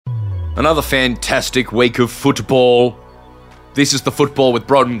Another fantastic week of football. This is the Football with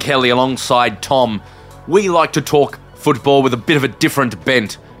Brod and Kelly alongside Tom. We like to talk football with a bit of a different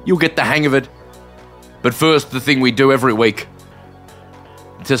bent. You'll get the hang of it. But first, the thing we do every week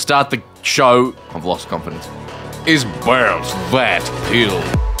to start the show, I've lost confidence, is bounce that hill.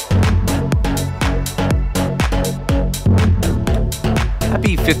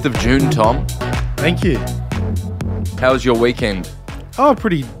 Happy 5th of June, Tom. Thank you. How was your weekend? Oh,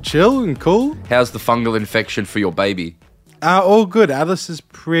 pretty chill and cool. How's the fungal infection for your baby? All good. Atlas is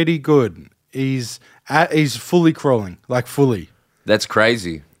pretty good. He's fully crawling, like fully. That's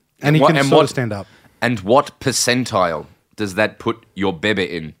crazy. And he can sort of stand up. And what percentile does that put your bebe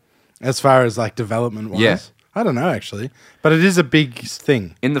in? As far as like development-wise? Yeah. I don't know, actually. But it is a big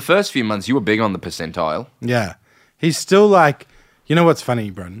thing. In the first few months, you were big on the percentile. Yeah. He's still like, you know what's funny,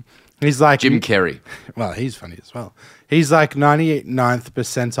 Brendan? He's like... Jim Carrey. Well, he's funny as well. He's like 99th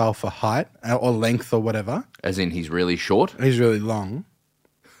percentile for height or length or whatever. As in he's really short? He's really long.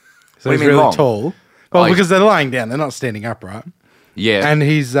 So What do he's you mean really long? tall. Well, because they're lying down. They're not standing up, right? Yeah. And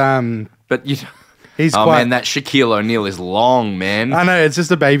he's... But he's oh, quite... man, that Shaquille O'Neal is long, man. I know, it's just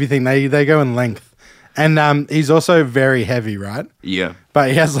a baby thing. They go in length. And he's also very heavy, right? Yeah. But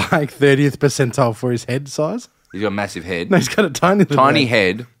he has like 30th percentile for his head size. He's got a massive head. No, he's got a tiny little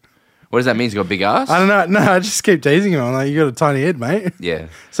head. What does that mean? He's got a big ass? I don't know. No, I just keep teasing him. I'm like, you got a tiny head, mate. Yeah.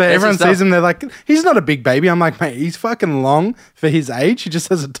 So That's everyone his stuff. sees him, they're like, he's not a big baby. I'm like, mate, he's fucking long for his age. He just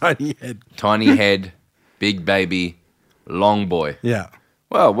has a tiny head. Tiny head, big baby, long boy. Yeah.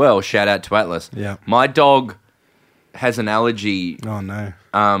 Well, shout out to Atlas. Yeah. My dog has an allergy Oh, no.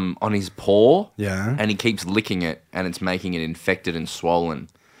 on his paw. Yeah. And he keeps licking it, and it's making it infected and swollen.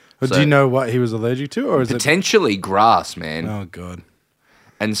 But So- do you know what he was allergic to? Or is Potentially grass, man. it? Oh, God.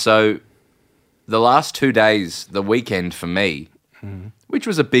 And so the last 2 days, the weekend for me, which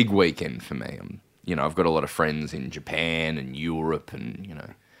was a big weekend for me. I've got a lot of friends in Japan and Europe and,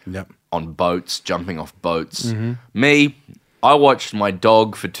 Yep. on boats, jumping off boats. Me, I watched my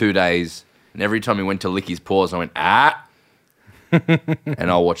dog for 2 days, and every time he went to lick his paws, I went, ah.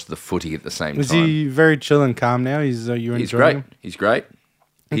 And I watched the footy at the same Is time. he very chill and calm now? You're He's enjoying great. him? He's great.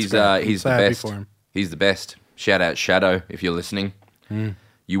 He's great. he's So the happy best. for him. He's the best. Shout out Shadow if you're listening.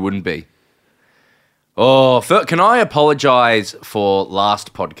 You wouldn't be. Oh, can I apologise for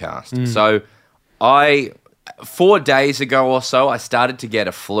last podcast? So 4 days ago or so, I started to get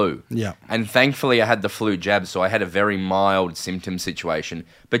a flu. Yeah. And thankfully I had the flu jab, so I had a very mild symptom situation.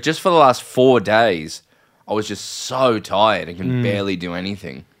 But just for the last 4 days, I was just so tired and can barely do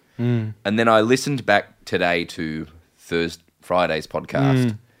anything. And then I listened back today to Friday's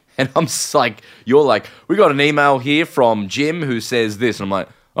podcast. And I'm just like, you're like, we got an email here from Jim who says this. And I'm like,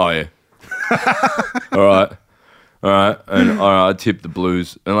 oh, yeah. All right. And all right, I tipped the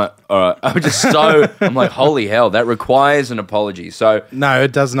Blues. And I'm like, all right. I'm like, holy hell, that requires an apology. So, No,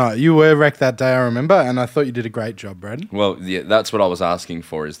 it does not. You were wrecked that day, I remember, and I thought you did a great job, Brad. well, yeah, that's what I was asking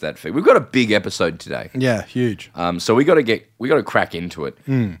for is that fee. We've got a big episode today. Yeah, huge. So we got to crack into it.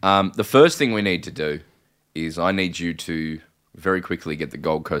 The first thing we need to do is I need you to very quickly get the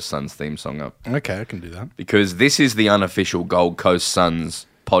Gold Coast Suns theme song up. Okay, I can do that. Because this is the unofficial Gold Coast Suns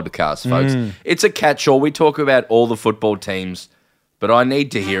podcast, folks. It's a catch-all. We talk about all the football teams, but I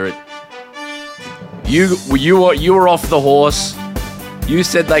need to hear it. You were off the horse. You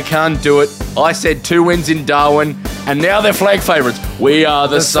said they can't do it. I said 2 wins in Darwin, and now they're flag favourites. We are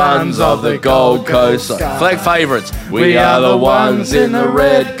the Sons of the Gold Coast. Flag favourites. We are the ones in the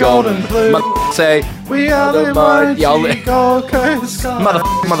red, gold, and blue. Say, We are the mighty Gold Coast. mother.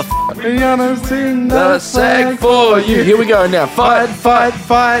 We are the sing The sag for you. Here we go now. Fight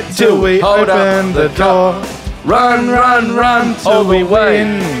till we Hold up open the the door. Run till all the we way.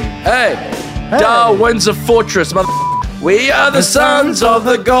 win. Hey, Darwin's a fortress, mother. We are the Sons of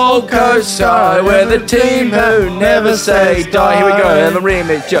the Gold Coast side. We're the team who never say die. Here we go, and the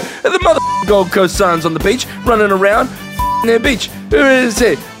remix. And the mother Gold Coast Suns on the beach, running around their beach. Who is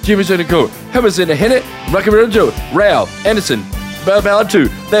it? Jimmy's in a cool. Hammer's in a hit it. Ruckabilly Joe. Rao. Anderson. Ballard too.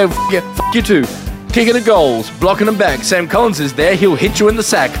 They f you too. Kicking the goals, blocking them back. Sam Collins is there. He'll hit you in the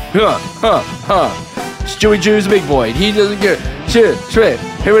sack. Stewie Jew's a big boy. He doesn't go. Sure.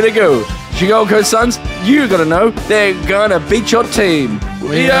 Here we go. Gold Coast Suns, you gotta know, they're gonna beat your team.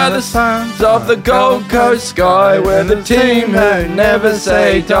 We are the Sons of the Gold Coast sky. We're the team who never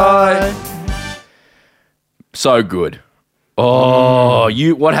say die. So good. Oh,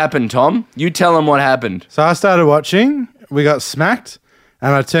 what happened, Tom? You tell them what happened. So I started watching. We got smacked,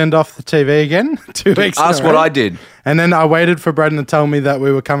 and I turned off the TV again 2 weeks in a Ask row. what I did. And then I waited for Braden to tell me that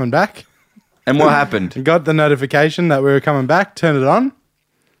we were coming back. And what happened? Got the notification that we were coming back, turned it on.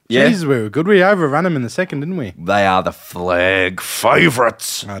 Yeah. Jesus, we were good. We overrun them in the second, didn't we? They are the flag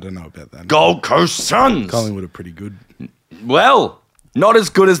favourites. I don't know about that. Gold Coast Suns. Collingwood are pretty good. Well, not as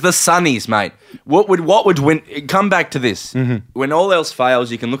good as the Sunnies, mate. What would win? Come back to this. When all else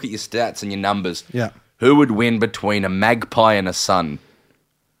fails, you can look at your stats and your numbers. Yeah. Who would win between a magpie and a sun?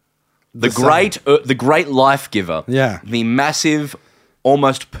 The sun. great life giver. Yeah. The massive,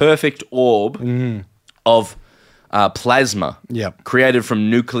 almost perfect orb of plasma. Yep. Created from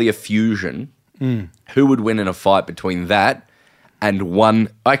nuclear fusion. Who would win in a fight between that and one?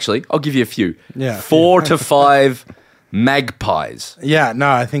 Actually, I'll give you a few. Yeah. 4 to 5 magpies. Yeah,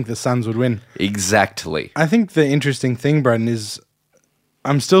 no, I think the Suns would win. Exactly. I think the interesting thing, Brendan, is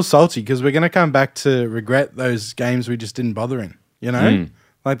I'm still salty because we're going to come back to regret those games we just didn't bother in, you know?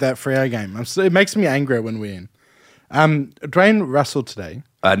 Like that Freo game. It makes me angry when we win. Dwayne Russell today.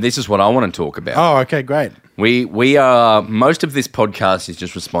 This is what I want to talk about. Oh, okay, great. We are, most of this podcast is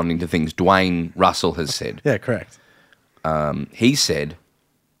just responding to things Dwayne Russell has said. Yeah, correct. He said,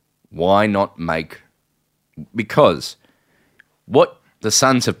 why not make, because what the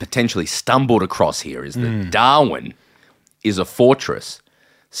Suns have potentially stumbled across here is that Darwin is a fortress.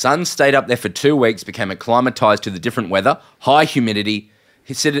 Suns stayed up there for 2 weeks, became acclimatized to the different weather, high humidity.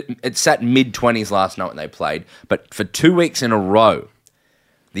 He said it sat mid-20s last night when they played, but for 2 weeks in a row,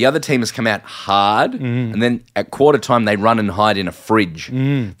 the other team has come out hard, and then at quarter time, they run and hide in a fridge.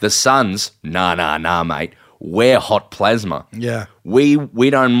 The Suns, nah, mate, we're hot plasma. Yeah. We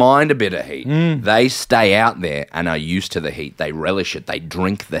don't mind a bit of heat. They stay out there and are used to the heat. They relish it. They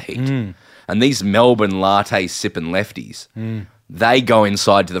drink the heat. And these Melbourne latte sipping lefties, they go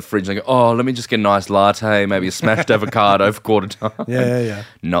inside to the fridge and go, oh, let me just get a nice latte, maybe a smashed avocado for quarter time. Yeah.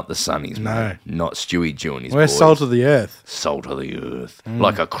 Not the Sunnies, mate. Not Stewie Jew and his We're boys. salt of the earth. Salt of the earth.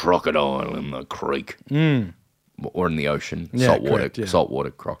 Like a crocodile in the creek. Or in the ocean. Yeah, Saltwater. correct, yeah.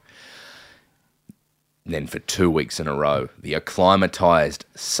 Saltwater croc. Then for 2 weeks in a row, the acclimatized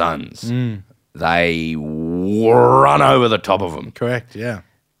Suns, they run over the top of them. Correct, yeah.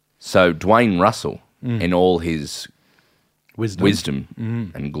 So Dwayne Russell, in all his Wisdom.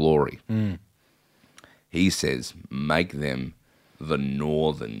 and glory, he says, make them the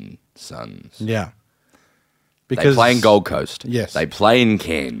Northern Suns. Yeah. They play in Gold Coast. Yes. They play in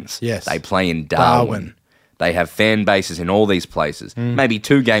Cairns. Yes. They play in Darwin. They have fan bases in all these places. Maybe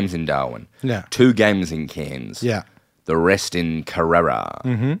 2 games in Darwin. Yeah. 2 games in Cairns. Yeah. The rest in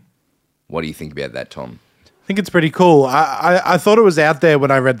Carrera. What do you think about that, Tom? I think it's pretty cool. I thought it was out there when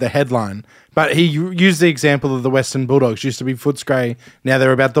I read the headline, but he used the example of the Western Bulldogs. Used to be Footscray. Now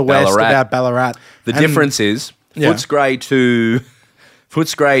they're about the West, Ballarat. about Ballarat. The difference is Yeah. Footscray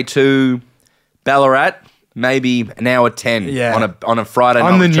to Ballarat, maybe an hour 10 Yeah. on a Friday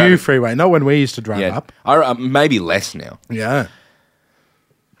night. On the with new traffic. freeway, not when we used to drive Yeah. up. Maybe less now. Yeah.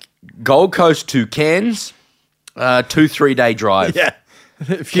 Gold Coast to Cairns, 2-3 day drive. Yeah.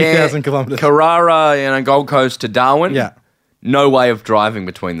 A few thousand kilometres. Carrara and Gold Coast to Darwin. Yeah. No way of driving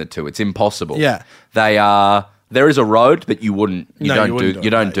between the two. It's impossible. Yeah. They are. There is a road, but you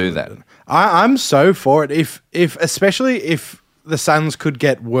don't do that. I'm so for it. Especially if the Suns could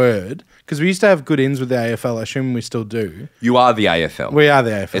get word, because we used to have good ins with the AFL. I assume we still do. You are the AFL. We are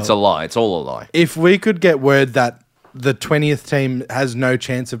the AFL. It's a lie. It's all a lie. If we could get word that the 20th team has no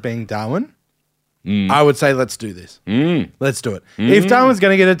chance of being Darwin, I would say let's do this. Let's do it. If Darwin's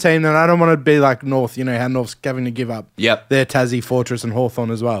going to get a team, then I don't want to be like North, you know, how North's having to give up their Tassie Fortress and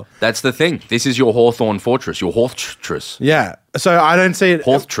Hawthorn as well. That's the thing. This is your Hawthorn Fortress, your Fortress. Yeah. So I don't see it.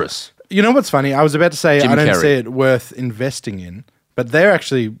 Fortress. You know what's funny? I was about to say Jim I don't Carrey. see it worth investing in, but they're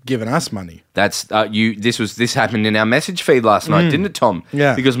actually giving us money. That's This happened in our message feed last night, didn't it, Tom?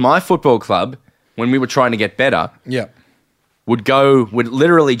 Yeah. Because my football club, when we were trying to get better, Yeah. would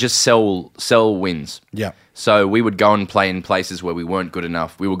literally just sell wins. Yeah. So we would go and play in places where we weren't good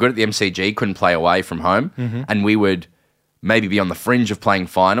enough. We were good at the MCG, couldn't play away from home, and we would maybe be on the fringe of playing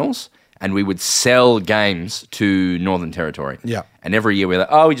finals, and we would sell games to Northern Territory. Yeah. And every year we're like,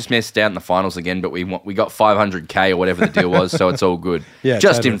 oh, we just missed out in the finals again, but we got 500K or whatever the deal was, so it's all good. Yeah,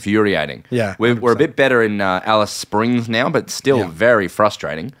 just totally. infuriating. Yeah, We're a 100%. bit better in Alice Springs now, but still very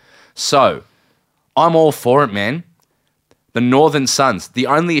frustrating. So I'm all for it, man. The Northern Suns. The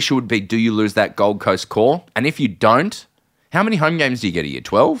only issue would be, do you lose that Gold Coast core? And if you don't, how many home games do you get a year?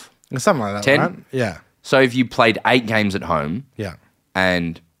 12? Something like that, 10? right? Yeah. So if you played 8 games at home Yeah.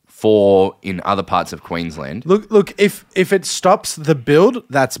 and 4 in other parts of Queensland. Look, if it stops the build,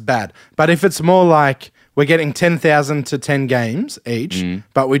 that's bad. But if it's more like we're getting 10,000 to 10 games each,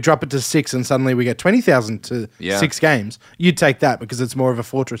 but we drop it to 6 and suddenly we get 20,000 to 6 games, you'd take that because it's more of a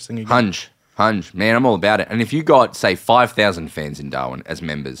fortress thing again. Man, I'm all about it. And if you got, say, 5,000 fans in Darwin as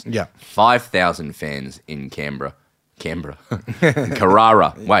members, Yeah. 5,000 fans in Canberra,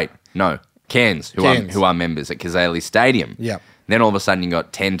 Carrara, wait, no, Cairns, who are members at Kazali Stadium. Yeah. Then all of a sudden you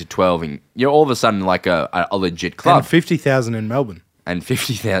got 10 to 12, and you're all of a sudden like a legit club. And 50,000 in Melbourne. And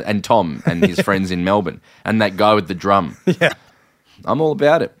 50,000, and Tom and his friends in Melbourne, and that guy with the drum. Yeah. I'm all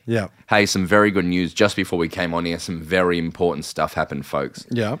about it. Yeah. Hey, some very good news just before we came on here. Some very important stuff happened, folks.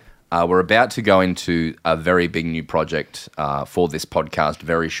 Yeah. We're about to go into a very big new project for this podcast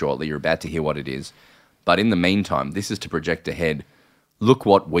very shortly. You're about to hear what it is. But in the meantime, this is to project ahead. Look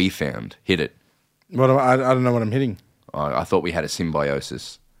what we found. Hit it. I don't know what I'm hitting. I thought we had a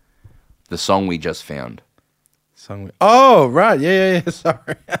symbiosis. The song we just found. Oh, right. Yeah.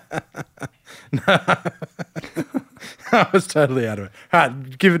 Sorry. No. I was totally out of it. All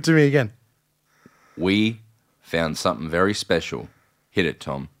right, give it to me again. We found something very special. Hit it,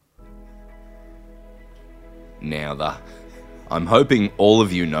 Tom. Now, I'm hoping all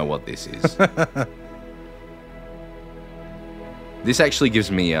of you know what this is. This actually gives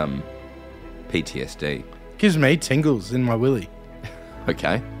me PTSD. Gives me tingles in my willy.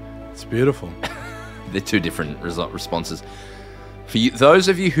 Okay. It's beautiful. They're two different responses. For you, those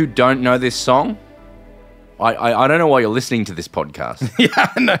of you who don't know this song, I don't know why you're listening to this podcast.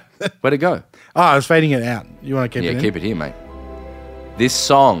 Yeah, I know. Where'd it go? Oh, I was fading it out. You want to keep it in? Yeah, keep it here, mate. This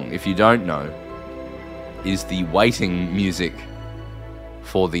song, if you don't know, is the waiting music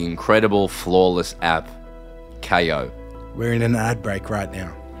for the incredible, flawless app, KO. We're in an ad break right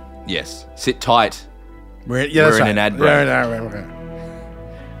now. Yes. Sit tight. We're in an ad break.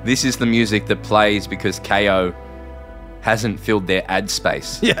 Right. This is the music that plays because KO hasn't filled their ad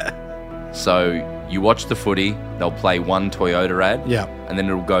space. Yeah. So you watch the footy, they'll play one Toyota ad, Yeah. and then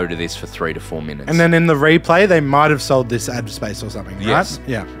it'll go to this for 3 to 4 minutes. And then in the replay, they might have sold this ad space or something, Yes. right?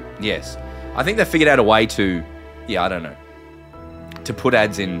 Yeah. Yes. I think they figured out a way to, I don't know, to put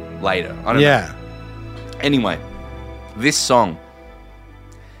ads in later. I don't know. Anyway, this song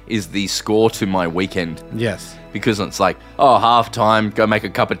is the score to my weekend. Yes. Because it's like, halftime, go make a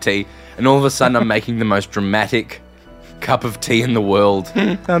cup of tea. And all of a sudden I'm making the most dramatic cup of tea in the world.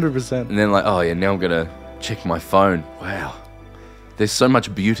 100%. And then now I'm going to check my phone. Wow. There's so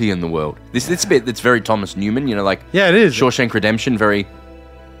much beauty in the world. This bit that's very Thomas Newman, Yeah, it is. Shawshank Redemption, very...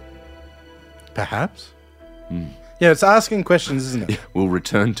 Perhaps. Yeah, it's asking questions, isn't it? We'll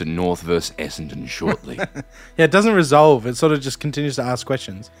return to North versus Essendon shortly. Yeah, it doesn't resolve. It sort of just continues to ask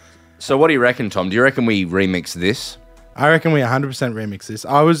questions. So what do you reckon, Tom? Do you reckon we remix this? I reckon we 100% remix this.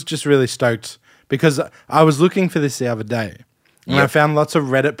 I was just really stoked because I was looking for this the other day. And I found lots of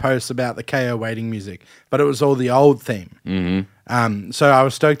Reddit posts about the KO waiting music, but it was all the old theme. Mm-hmm. So I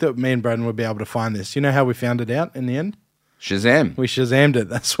was stoked that me and Braden would be able to find this. You know how we found it out in the end? Shazam. We Shazammed it.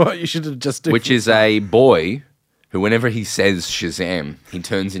 That's what you should have just done. Which is a boy who, whenever he says Shazam, he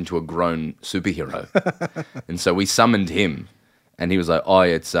turns into a grown superhero. And so we summoned him, and he was like,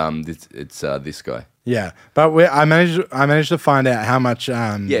 it's this guy. Yeah, but I managed to find out how much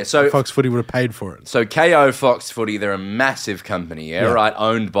Fox Footy would have paid for it. So KO Fox Footy, they're a massive company, right?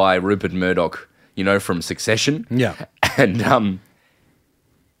 Owned by Rupert Murdoch, from Succession. Yeah. And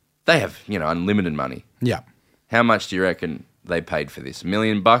they have, unlimited money. Yeah. How much do you reckon they paid for this? $1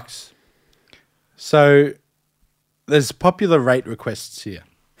 million? So there's popular rate requests here.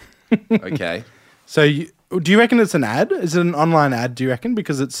 Okay. So do you reckon it's an ad? Is it an online ad, do you reckon,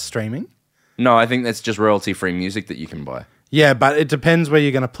 because it's streaming? No, I think that's just royalty-free music that you can buy. Yeah, but it depends where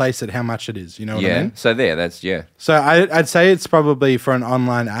you're going to place it, how much it is. You know what I mean? So that's. So I'd say it's probably for an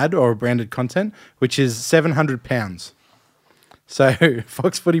online ad or branded content, which is £700. So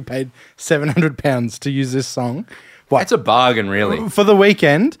Fox Footy paid £700 to use this song. That's a bargain, really. For the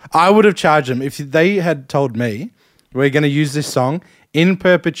weekend, I would have charged them if they had told me we're going to use this song in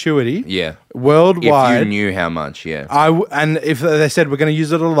perpetuity, worldwide. If you knew how much, and if they said we're going to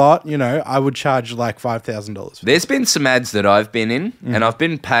use it a lot, I would charge like $5,000. There's been some ads that I've been in, and I've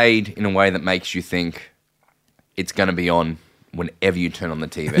been paid in a way that makes you think it's going to be on whenever you turn on the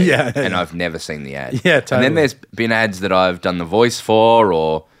TV. And I've never seen the ad. Yeah, totally. And then there's been ads that I've done the voice for,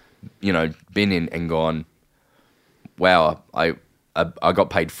 or been in and gone, wow, I got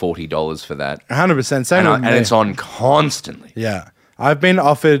paid $40 for that. 100%. Same with me. And it's on constantly. Yeah. I've been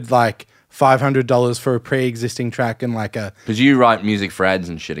offered like $500 for a pre-existing track and like a... Because you write music for ads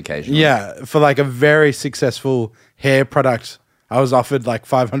and shit occasionally. Yeah, for like a very successful hair product, I was offered like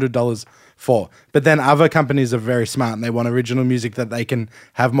 $500 for. But then other companies are very smart and they want original music that they can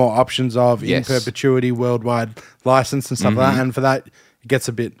have more options of in perpetuity, worldwide license and stuff like that. And for that, it gets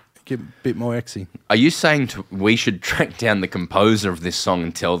a bit get a bit more exy. Are you saying we should track down the composer of this song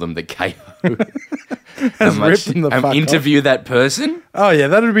and tell them that KO Has ripped them the fuck off. interview that person? Oh yeah,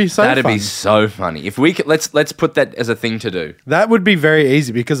 that'd be so. That'd fun. be so funny. If we could, let's put that as a thing to do. That would be very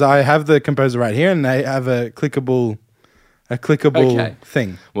easy because I have the composer right here, and they have a clickable Okay.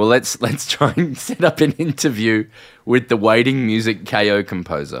 thing. Well, let's try and set up an interview with the waiting music KO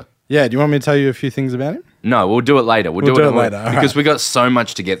composer. Yeah, do you want me to tell you a few things about him? No, we'll do it later. We'll do it later, all because right. we got so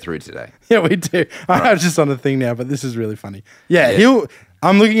much to get through today. Yeah, we do. I'm just on a thing now, but this is really funny. Yeah,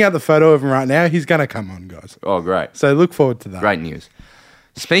 I'm looking at the photo of him right now. He's gonna come on, guys. Oh, great. So look forward to that. Great news.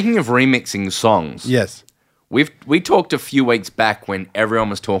 Speaking of remixing songs, Yes. we talked a few weeks back when everyone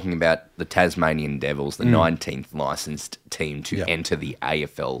was talking about the Tasmanian Devils, the 19th licensed team to Yep. enter the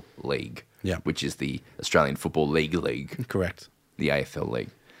AFL League, Yep. which is the Australian Football League, Correct. the AFL League.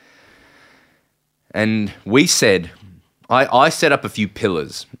 And we said, I set up a few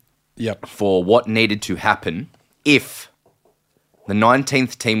pillars Yep. for what needed to happen if the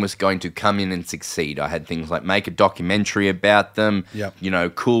 19th team was going to come in and succeed. I had things like make a documentary about them,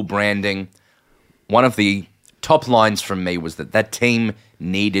 Yep. Cool branding. One of the top lines from me was that team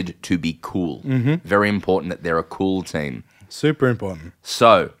needed to be cool. Mm-hmm. Very important that they're a cool team. Super important.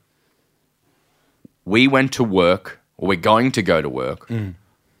 So we went to work, or we're going to go to work,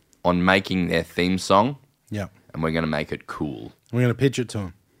 on making their theme song, Yep. and we're going to make it cool. We're gonna pitch it to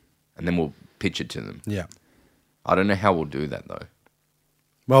him. And then we'll pitch it to them. Yeah. I don't know how we'll do that, though.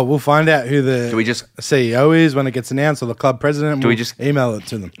 Well, we'll find out who the Do we just- CEO is when it gets announced, or the club president. And Do we we'll just- email it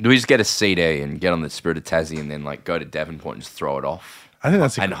to them? Do we just get a CD and get on the Spirit of Tassie and then go to Devonport and just throw it off? I think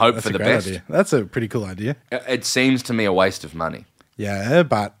that's and hope that's for a the great best. idea. That's a pretty cool idea. It seems to me a waste of money. Yeah,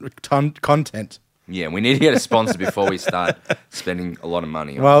 but content. Yeah, we need to get a sponsor before we start spending a lot of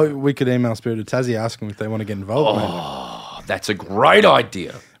money on Well, we could email Spirit of Tassie, ask them if they want to get involved. maybe. it. That's a great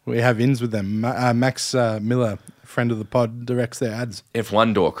idea. We have ins with them. Max Miller, friend of the pod, directs their ads.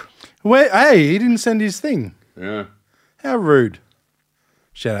 F1 dork. Wait, hey, he didn't send his thing. Yeah. How rude.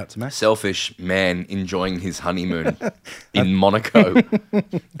 Shout out to Max. Selfish man enjoying his honeymoon in Monaco.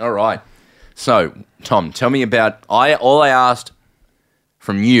 All right. So, Tom, tell me about... All I asked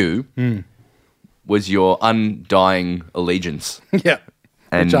from you was your undying allegiance. Yeah,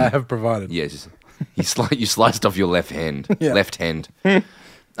 And which I have provided. Yes. You sliced off your left hand. Yeah. Left hand.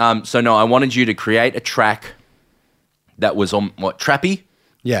 So, no, I wanted you to create a track that was on, trappy?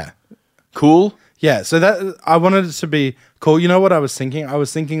 Yeah. Cool? Yeah, so that I wanted it to be cool. You know what I was thinking? I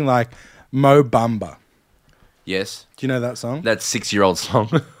was thinking like Mo Bamba. Yes. Do you know that song? That 6-year-old song.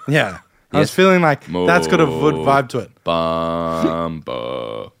 Yeah. I was Yes. feeling like Mo that's got a good vibe to it.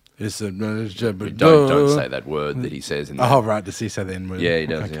 Bamba. It's a, Don't say that word that he says in there. Oh, right. Does he say the N word? Yeah, he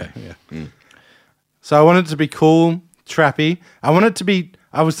does, Okay, yeah. So I wanted it to be cool, trappy. I want it to be,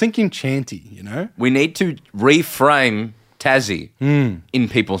 I was thinking chanty, you know? We need to reframe Tassie in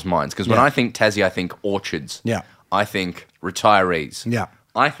people's minds. Because when Yeah. I think Tassie, I think orchards. Yeah. I think retirees. Yeah.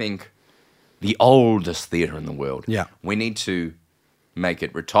 I think the oldest theatre in the world. Yeah. We need to make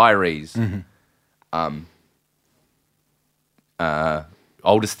it retirees.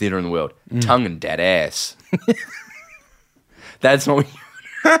 Oldest theatre in the world. Tongue and dead ass. That's what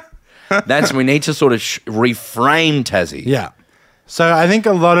we need to sort of reframe Tassie. Yeah. So I think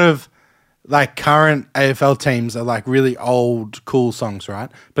a lot of like current AFL teams are like really old, cool songs,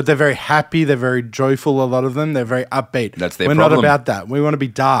 right? But they're very happy. They're very joyful. A lot of them. They're very upbeat. That's their We're problem. not about that. We want to be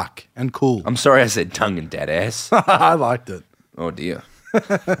dark and cool. I'm sorry I said tongue and dead ass. I liked it. Oh dear.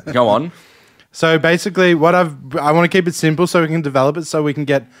 Go on. So basically, I want to keep it simple so we can develop it, so we can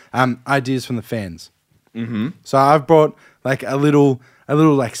get ideas from the fans. Mm-hmm. So I've brought like a little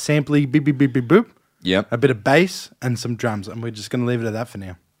like samply beep beep beep beep boop, Yep. a bit of bass and some drums, and we're just gonna leave it at that for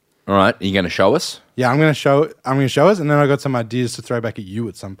now. All right. Are you going to show us? Yeah, I'm gonna show us, and then I got some ideas to throw back at you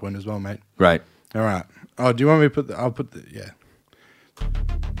at some point as well, mate. Great. All right. Oh, do you want me to put? I'll put the yeah.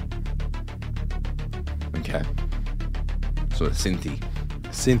 Okay. Sort of synthy.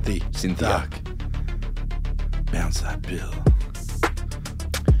 Cynthia. Dark. Bounce that bill.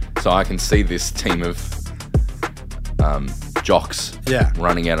 So I can see this team of jocks Yeah.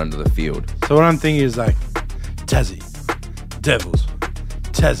 running out onto the field. So what I'm thinking is like Tassie, Devils,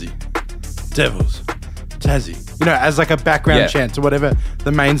 Tassie, Devils, Tassie. You know, as like a background Yeah. chant to whatever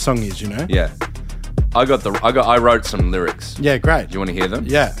the main song is. You know. Yeah. I wrote some lyrics. Yeah. Great. Do you want to hear them?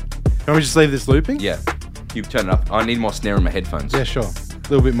 Yeah. Can we just leave this looping? Yeah. You turn it up. I need more snare in my headphones. Yeah. Sure. A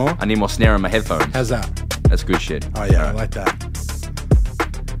little bit more. I need more snare in my headphones. How's that? That's good shit. Oh yeah, I All right. like that.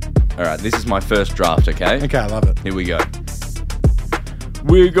 All right. This is my first draft, okay? Okay, I love it. Here we go.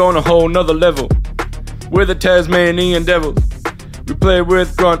 We're going a whole nother level. We're the Tasmanian Devils. We play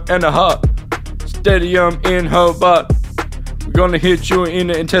with grunt and a heart. Stadium in Hobart. We're gonna hit you in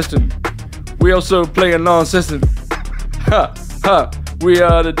the intestine. We also play a non-system. Ha, ha, we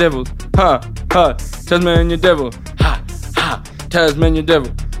are the devils. Ha, ha, Tasmanian devil. Ha, ha, Tasmanian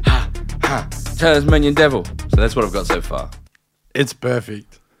devil. Ha, ha, Tasmanian devil. So that's what I've got so far. It's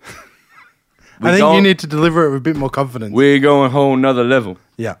perfect. I think you need to deliver it with a bit more confidence. We're going a whole nother level.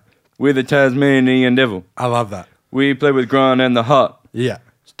 Yeah. We're the Tasmanian devil. I love that. We play with grunt and the heart. Yeah.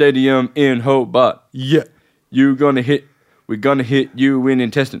 Stadium in Hobart. Yeah. We're gonna hit you in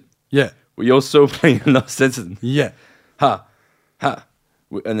intestine. Yeah. We also play in Los Angeles. Yeah. Ha, ha.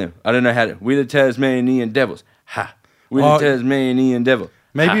 And then, I don't know how to, we're the Tasmanian devils. Ha. We're the Tasmanian devil.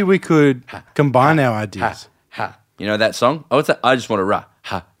 Maybe we could combine our ideas. Ha. You know that song? Oh, what's that? I just want to rah.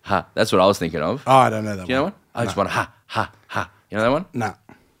 Ha, ha. That's what I was thinking of. Oh, I don't know that one. Do you know what? I just want to ha, ha, ha. You know that one? Nah.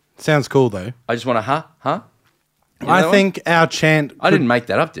 Sounds cool, though. I just want to ha, ha. You know I think our chant... I didn't make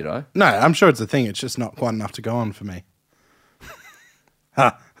that up, did I? No, I'm sure it's a thing. It's just not quite enough to go on for me.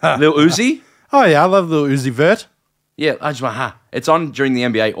 Ha, ha. Lil Uzi? Oh, yeah. I love Lil Uzi Vert. Yeah, I just want ha. It's on during the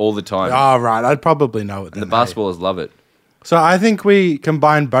NBA all the time. Oh, right. I'd probably know it then. And the basketballers love it. So I think we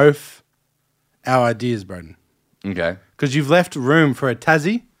combine both our ideas, Broden. Okay. Because you've left room for a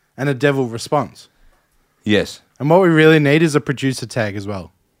Tassie and a devil response. Yes. And what we really need is a producer tag as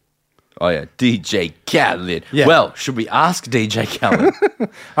well. Oh, yeah. DJ Khaled. Yeah. Well, should we ask DJ Khaled?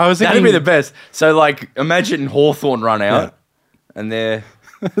 I was thinking... That'd be the best. So, like, imagine Hawthorne run out and they're,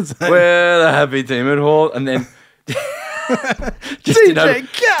 we're the happy team at Hawthorne. And then...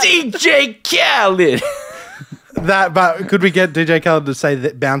 DJ Khaled. But could we get DJ Khaled to say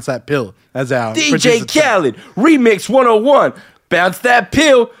that, bounce that pill as our DJ Khaled, Remix 101, bounce that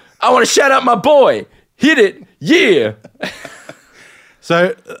pill. I want to shout out my boy. Hit it, yeah.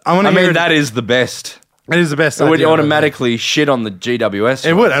 So I mean, that is the best. It is the best. It would automatically shit on the GWS.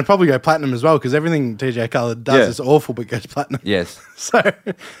 It would, and probably go platinum as well because everything DJ Khaled does is awful, but goes platinum. Yes. So,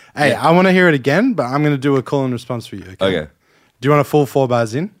 hey, I want to hear it again, but I'm going to do a call and response for you. Okay. Do you want a full 4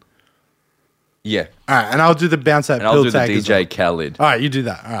 bars in? Yeah. All right, and I'll do the bounce that pill tag. And I'll do the DJ Khaled. All right, you do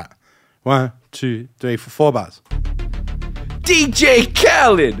that. All right. 1, 2, 3, 4 bars. DJ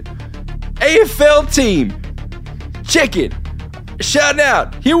Khaled, AFL team, check it. Shout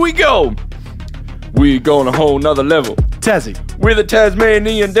out. Here we go. We going a whole nother level. Tassie. We're the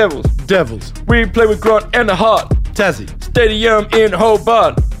Tasmanian devils. Devils. We play with grunt and the heart. Tassie. Stadium in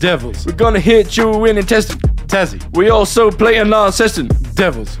Hobart. Devils. We're gonna hit you in intestine. Tassie. We also play a non-system.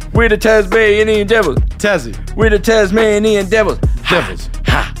 Devils. We're the Tasmanian devils. Tassie. We're the Tasmanian devils. Devils.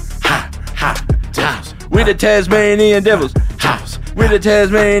 Ha, ha, ha, devils. We're the Tasmanian devils. Ha. We're the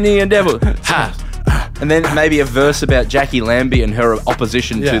Tasmanian devils. Ha. And then maybe a verse about Jackie Lambie and her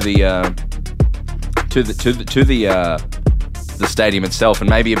opposition to the stadium itself, and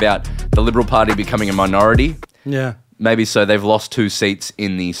maybe about the Liberal Party becoming a minority. Yeah. Maybe so they've lost 2 seats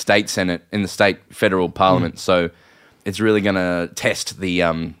in the state Senate, in the state federal parliament. So it's really going to test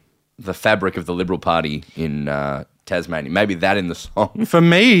the fabric of the Liberal Party in Tasmania. Maybe that in the song. For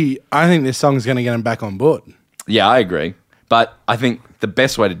me, I think this song's going to get them back on board. Yeah, I agree. But I think the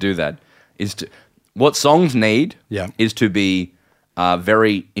best way to do that is to... What songs need is to be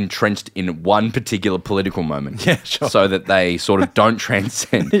very entrenched in one particular political moment. Yeah, sure. So that they sort of don't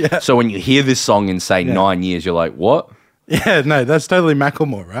transcend. So when you hear this song in, say, 9 years, you're like, what? Yeah, no, that's totally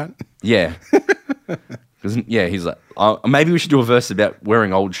Macklemore, right? Yeah. Yeah, he's like, maybe we should do a verse about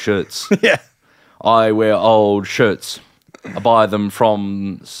wearing old shirts. Yeah. I wear old shirts. I buy them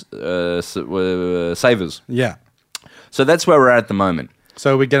from Savers. Yeah. So that's where we're at the moment.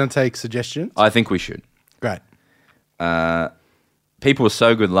 So we're going to take suggestions? I think we should. Great. People were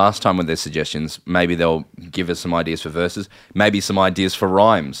so good last time with their suggestions. Maybe they'll give us some ideas for verses. Maybe some ideas for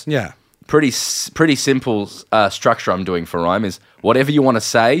rhymes. Yeah. Pretty simple structure I'm doing for rhyme is whatever you want to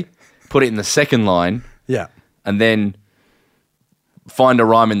say, put it in the second line. Yeah. And then find a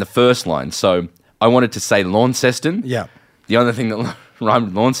rhyme in the first line. So I wanted to say Launceston. Yeah. The only thing that rhymed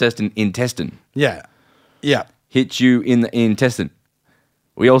with Launceston, intestine. Yeah. Yeah. Hit you in the intestine.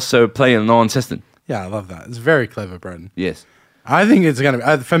 We also play in Launceston. Yeah, I love that. It's very clever, Braden. Yes. I think it's going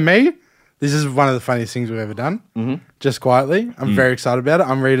to be, for me, this is one of the funniest things we've ever done. Mm-hmm. Just quietly. I'm very excited about it.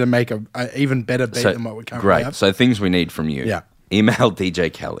 I'm ready to make a even better beat than what we currently have. So things we need from you. Yeah. Email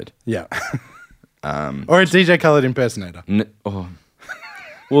DJ Khaled. Yeah. Or a DJ Khaled impersonator.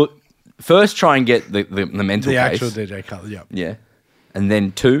 Well, first try and get the mental the case. actual DJ Khaled, yeah. Yeah. And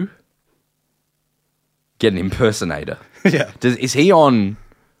then 2, get an impersonator. Yeah. Is he on...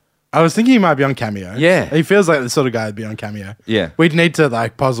 I was thinking he might be on Cameo. Yeah. He feels like the sort of guy that'd be on Cameo. Yeah. We'd need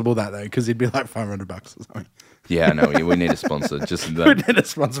to, possible that, though, because he'd be like $500 or something. Yeah, I know. We need a sponsor. Just We the need a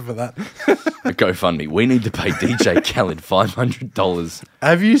sponsor for that. GoFundMe. We need to pay DJ Khaled $500.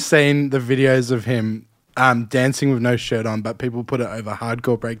 Have you seen the videos of him dancing with no shirt on, but people put it over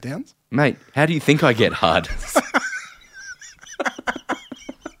hardcore breakdowns? Mate, how do you think I get hard?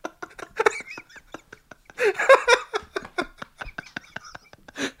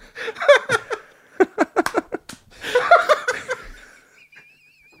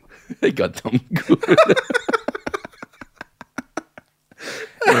 They got them good.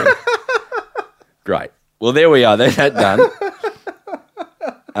 Great. Well, there we are. There's that done.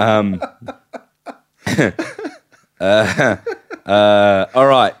 All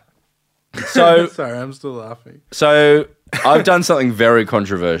right. So, Sorry, I'm still laughing. so I've done something very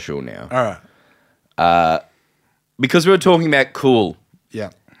controversial now. All right. Because we were talking about cool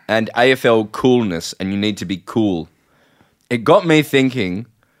Yeah. and AFL coolness, and you need to be cool. It got me thinking,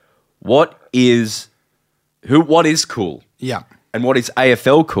 what is cool? Yeah. And what is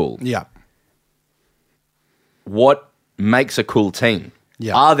AFL cool? Yeah. What makes a cool team?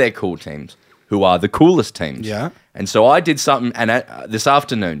 Yeah. Are there cool teams? Who are the coolest teams? Yeah. And so I did something, and this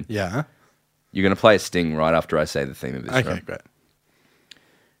afternoon, Yeah. you're going to play a sting right after I say the theme of this show. Okay, great.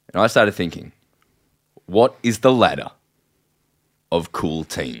 And I started thinking, what is the ladder of cool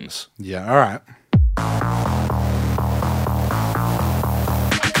teams? Yeah. All right.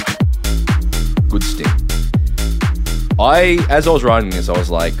 Good sting. As I was writing this, I was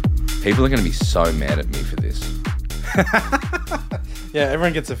like, people are going to be so mad at me for this. Yeah,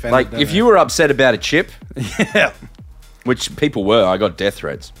 everyone gets offended. Like, don't if they? you were upset about a chip, Yeah. which people were, I got death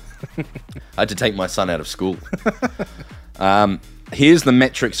threats. I had to take my son out of school. Here's the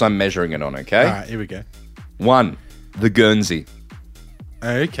metrics I'm measuring it on, okay? All right, here we go. 1, the Guernsey.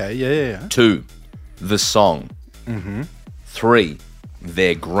 Okay, yeah. 2, the song. 3,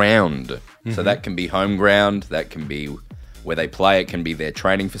 their ground. So that can be home ground. That can be where they play. It can be their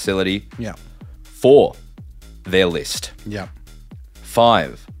training facility. Yeah. 4, their list. Yeah.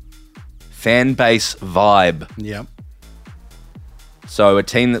 5, fan base vibe. Yeah. So a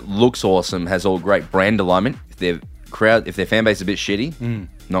team that looks awesome, has all great brand alignment. If their fan base is a bit shitty,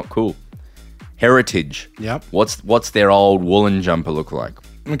 not cool. Heritage. Yep. What's their old woolen jumper look like?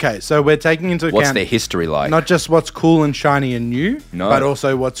 Okay, so we're taking into account What's their history like? not just what's cool and shiny and new, No. but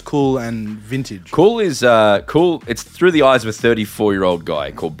also what's cool and vintage. Cool is cool. It's through the eyes of a 34-year-old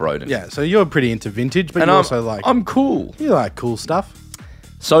guy called Broden. Yeah, so you're pretty into vintage, but and you also like I'm cool. you like cool stuff.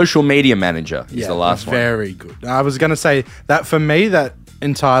 Social media manager is the last one. Very good. I was going to say that for me, that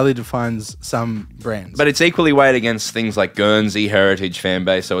entirely defines some brands. But it's equally weighed against things like Guernsey, Heritage, fan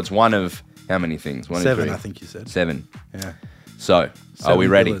base. So it's one of how many things? 1, 2, 7, 3, I think you said. 7. Yeah. So, are 7 we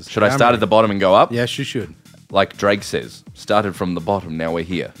ready? pillars. Should I I'm start ready. at the bottom and go up? Yes, you should. Like Drake says, started from the bottom, now we're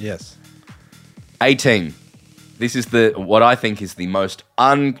here. Yes. 18. This is what I think is the most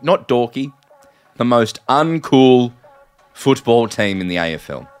not dorky, the most uncool football team in the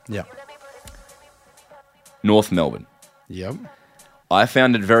AFL. Yeah. North Melbourne. Yep. I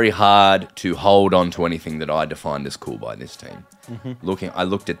found it very hard to hold on to anything that I defined as cool by this team. I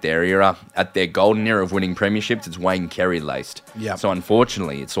looked at their era, at their golden era of winning premierships. It's Wayne Carey laced. Yep. So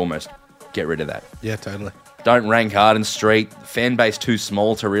unfortunately, it's almost get rid of that. Yeah, totally. Don't rank Arden Street. Fan base too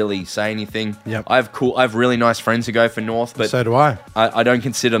small to really say anything. Yep. I have really nice friends who go for North, but So do I. I don't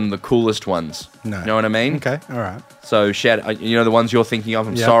consider them the coolest ones. No. You know what I mean? Okay, all right. So the ones you're thinking of.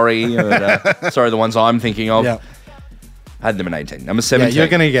 I'm Yep. sorry. But, sorry, the ones I'm thinking of. Yeah. I had them in 18. Number Yeah, 17.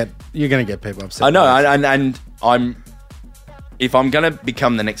 you're gonna get people upset. I know, by this. and if I'm gonna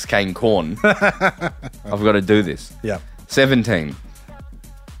become the next Kane Corn, I've got to do this. Yeah. 17.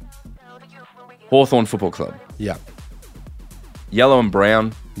 Hawthorn Football Club. Yeah. Yellow and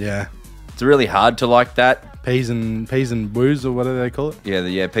brown. Yeah. It's really hard to like that. Peas and woos or whatever they call it.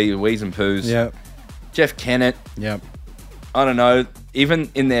 Yeah, Wees and Poos. Yeah. Jeff Kennett. Yeah. I don't know. Even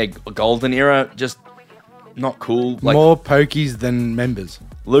in their golden era, just not cool. Like More pokies than members.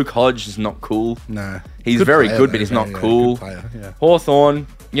 Luke Hodge is not cool. No. He's Good very player, good, though. but he's Yeah, not yeah, cool. good player, yeah. Hawthorn,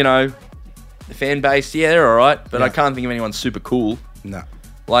 the fan base, yeah, they're all right, but Yeah. I can't think of anyone super cool. No.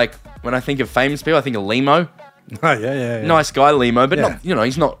 Like, when I think of famous people, I think of Limo. Oh, yeah. Nice guy, Limo, but Yeah. not,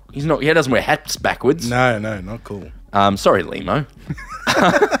 he's not, he doesn't wear hats backwards. No, not cool. Sorry, Limo.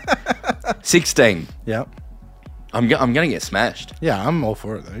 16. Yeah. I'm going to get smashed. Yeah, I'm all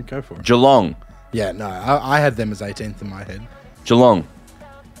for it, though. Go for it. Geelong. Yeah, no, I had them as 18th in my head. Geelong.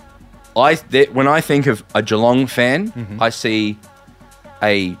 When I think of a Geelong fan, I see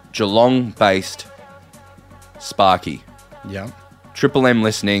a Geelong-based Sparky. Yeah. Triple M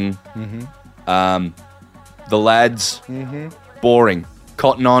listening. The lads. Boring.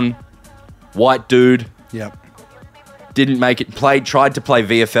 Cotton on. White dude. Yep. Didn't make it. Tried to play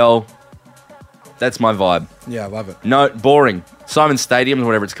VFL. That's my vibe. Yeah, I love it. No, boring. Simon Stadium,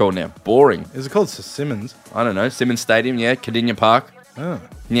 whatever it's called now. Boring. Is it called Simmons? I don't know. Simmons Stadium, yeah. Cardinia Park. Oh.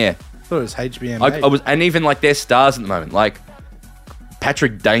 Yeah. I thought it was HBM. I was, and even like their stars at the moment. Like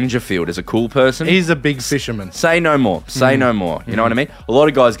Patrick Dangerfield is a cool person. He's a big fisherman. Say no more. Say no more. You know what I mean? A lot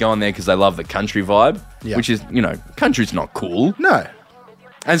of guys go on there because they love the country vibe, Yeah. which is, country's not cool. No.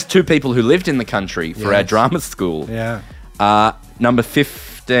 As two people who lived in the country for our Yes. drama school. Yeah. Number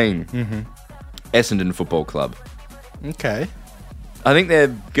 15, Essendon Football Club. Okay. I think their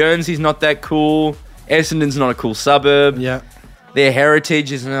Guernsey's not that cool. Essendon's not a cool suburb. Yeah. Their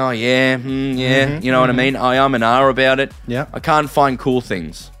heritage is, you know what I mean? I am and are about it. Yeah. I can't find cool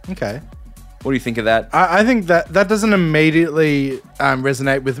things. Okay. What do you think of that? I think that doesn't immediately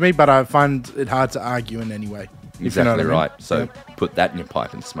resonate with me, but I find it hard to argue in any way. If you know what Exactly I mean. right. So Yep. put that in your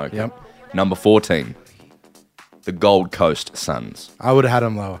pipe and smoke Yep. it. Number 14, the Gold Coast Suns. I would have had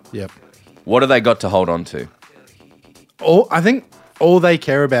them lower. Yep. What have they got to hold on to? I think all they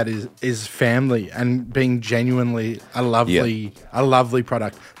care about is family and being genuinely a lovely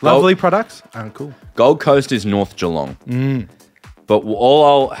product. Lovely products? Cool. Gold Coast is North Geelong. But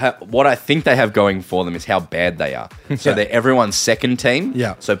what I think they have going for them is how bad they are. So Yeah. they're everyone's second team.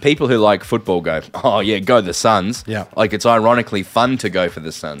 Yeah. So people who like football go, oh yeah, go the Suns. Yeah. Like it's ironically fun to go for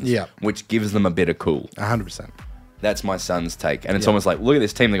the Suns. Yeah. Which gives them a bit of cool. 100%. That's my Suns take. And it's almost like, look at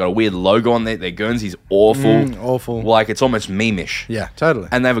this team. They got a weird logo on there. Their Guernsey's awful. Awful. Like it's almost meme-ish. Yeah, totally.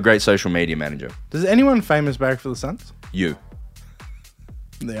 And they have a great social media manager. Does anyone famous barrack for the Suns? You.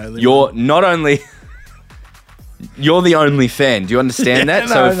 The only You're not only... You're the only fan. Do you understand Yeah, that?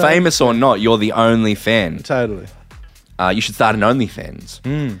 no, So no. famous or not, you're the only fan. Totally. You should start an OnlyFans.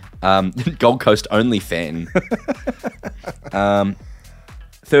 Gold Coast OnlyFan.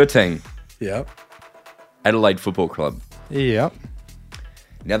 13, Yep. Adelaide Football Club. Yep.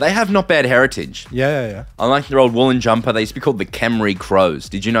 Now, they have not bad heritage. Yeah. I like their old woolen jumper. They used to be called the Camry Crows.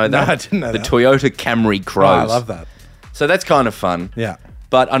 Did you know that? No, I didn't know the that. Toyota Camry Crows. Oh, I love that. So that's kind of fun. Yeah.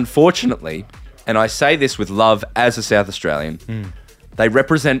 But unfortunately, and I say this with love as a South Australian, they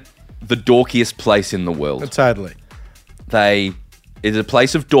represent the dorkiest place in the world. Totally. It is a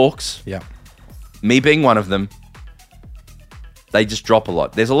place of dorks. Yeah. Me being one of them. They just drop a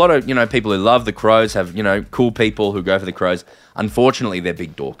lot. There's a lot of, people who love the Crows, have, cool people who go for the Crows. Unfortunately, they're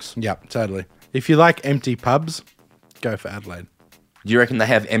big dorks. Yeah, totally. If you like empty pubs, go for Adelaide. Do you reckon they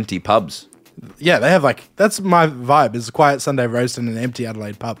have empty pubs? Yeah, they have that's my vibe. Is a quiet Sunday roast in an empty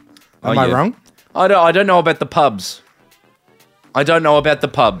Adelaide pub. Am I yeah. wrong? I don't know about the pubs. I don't know about the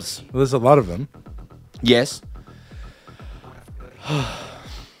pubs. Well, there's a lot of them. Yes.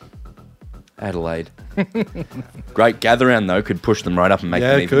 Adelaide. Great gather round though, could push them right up and make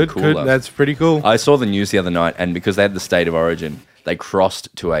them even cooler. Could. That's pretty cool. I saw the news the other night, and because they had the State of Origin, they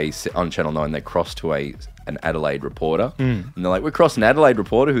crossed to on Channel 9. They crossed to an Adelaide reporter, and they're like, "We're crossing an Adelaide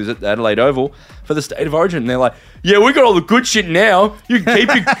reporter who's at the Adelaide Oval for the State of Origin." And they're like, "Yeah, we got all the good shit now. You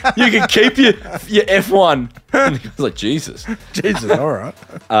can keep your F1." And I was like, "Jesus, Jesus, all right.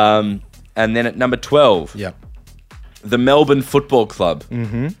 And then at number 12, Yep. the Melbourne Football Club.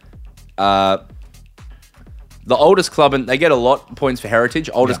 The oldest club, and they get a lot of points for heritage.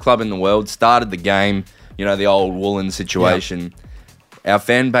 Oldest club in the world, started the game. The old woolen situation. Our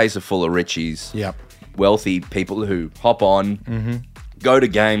fan base are full of richies. Yep. Wealthy people who hop on, go to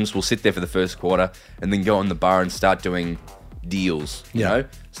games, will sit there for the first quarter, and then go in the bar and start doing deals. You know,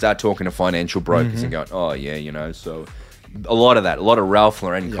 start talking to financial brokers and going, "Oh yeah, so." A lot of that, a lot of Ralph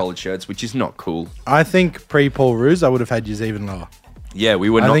Lauren collared shirts, which is not cool. I think pre-Paul Roos, I would have had you even lower. Yeah, we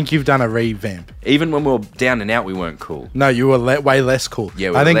were I not. think you've done a revamp. Even when we were down and out, we weren't cool. No, you were way less cool.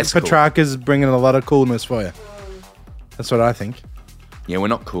 Yeah, we I were think less cool. Petrarca's bringing a lot of coolness for you. That's what I think. Yeah, we're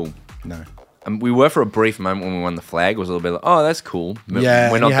not cool. No. We were for a brief moment when we won the flag. It was a little bit like, oh, that's cool. But Yeah,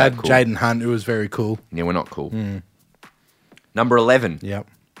 we're and not you that had cool. Jaden Hunt, who was very cool. Yeah, we're not cool. Number 11, Yep.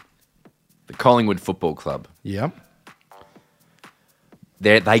 the Collingwood Football Club. Yep.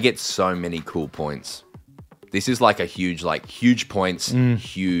 They get so many cool points. This is like huge points,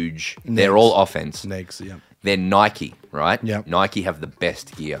 huge. They're all offense. Next, yep. They're Nike, right? Yep. Nike have the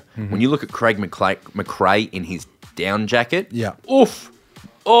best gear. When you look at Craig McRae in his down jacket, Yeah. oof.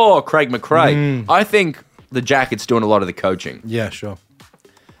 Oh, Craig McRae. I think the jacket's doing a lot of the coaching. Yeah, sure.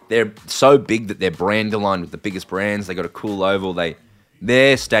 They're so big that they're brand aligned with the biggest brands. They got a cool oval.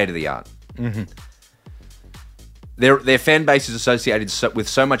 They're state of the art. Their fan base is associated with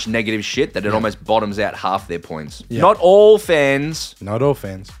so much negative shit that it almost bottoms out half their points. Yeah. Not all fans, Not all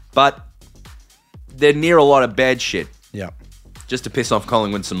fans. but they're near a lot of bad shit. Yep. Just to piss off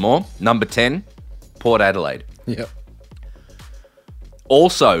Collingwood some more. Number 10, Port Adelaide. Yep.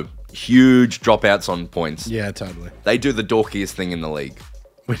 Also, huge dropouts on points. Yeah, totally. They do the dorkiest thing in the league.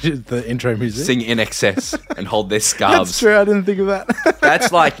 Which is the intro music. Sing in excess and hold their scarves. That's true. I didn't think of that.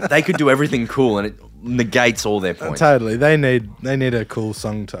 That's like, they could do everything cool and it negates all their points. Totally. They need a cool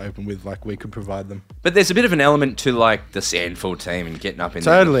song to open with, like we could provide them. But there's a bit of an element to like the Sandford team and getting up in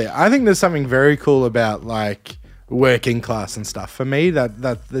there. Totally. I think there's something very cool about like working class and stuff. For me,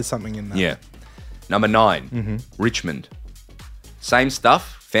 that there's something in that. Yeah. Number 9, Richmond. Same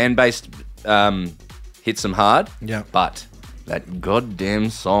stuff. Fan base hits them hard. Yeah. But that goddamn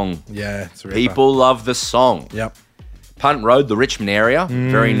song. Yeah, it's a ripper. People love the song. Yep. Punt Road, the Richmond area.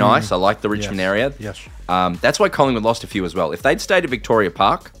 Very nice. I like the Richmond area. Yes. That's why Collingwood lost a few as well. If they'd stayed at Victoria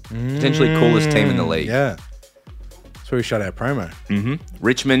Park, potentially coolest team in the league. Yeah. That's where we shot our promo.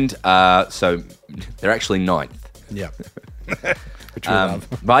 Richmond, so they're actually 9th. Yeah. Which we love.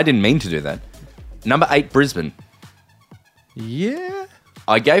 But I didn't mean to do that. Number 8, Brisbane. Yeah.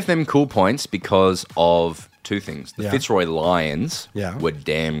 I gave them cool points because of 2 things. The Yeah. Fitzroy Lions Yeah. were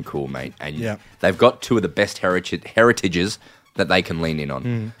damn cool, mate. And Yeah. they've got 2 of the best heritages that they can lean in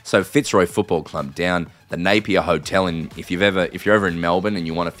on. So Fitzroy Football Club down the Napier Hotel, and if you're ever in Melbourne and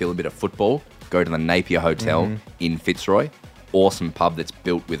you want to feel a bit of football, go to the Napier Hotel in Fitzroy. Awesome pub that's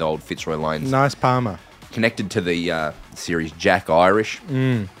built with old Fitzroy Lions. Nice Palmer. Connected to the series Jack Irish.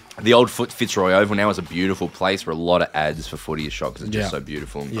 The old Fitzroy Oval now is a beautiful place where a lot of ads for footy is shot because it's just so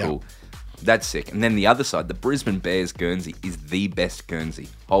beautiful and cool. That's sick. And then the other side, the Brisbane Bears Guernsey is the best Guernsey.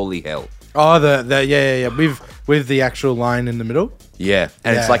 Holy hell. Oh, yeah. With the actual line in the middle. Yeah,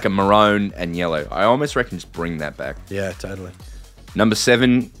 and it's Yeah. like a maroon and yellow. I almost reckon just bring that back. Yeah, totally. Number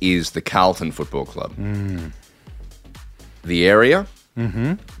 7 is the Carlton Football Club. The area,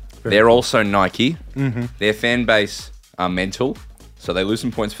 they're also Nike. Their fan base are mental, so they lose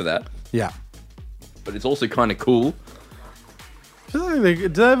some points for that. Yeah. But it's also kind of cool. Do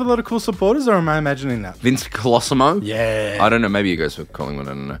they have a lot of cool supporters, or am I imagining that? Vince Colosimo. Yeah. I don't know. Maybe he goes for Collingwood. I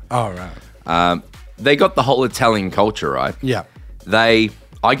don't know. Oh, right. They got the whole Italian culture, right? Yeah.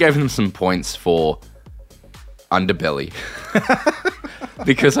 I gave them some points for underbelly.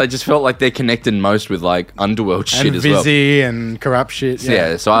 Because I just felt like they're connected most with like underworld shit as well. Vizzy and corrupt shit.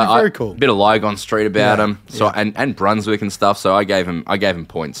 Yeah, so I very cool. Bit of Lygon Street about Yeah, them. So and Brunswick and stuff. So I gave him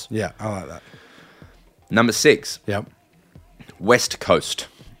points. Yeah, I like that. Number 6, Yep. West Coast.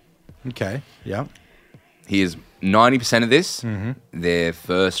 Okay. Yep. Here's 90% of this. Their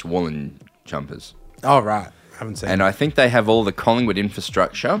first woolen jumpers. Oh, right. Haven't seen. And I think they have all the Collingwood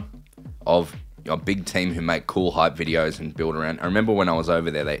infrastructure of a big team who make cool hype videos and build around. I remember when I was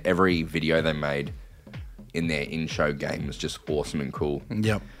over there, every video they made in their in-show game was just awesome and cool.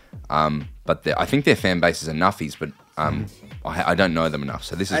 Yep. But I think their fan base is enoughies, but I don't know them enough.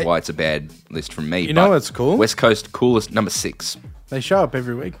 So this is why it's a bad list from me. You know what's cool? West Coast, coolest, number 6. They show up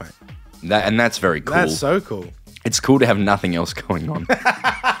every week, mate. That's very cool. That's so cool. It's cool to have nothing else going on.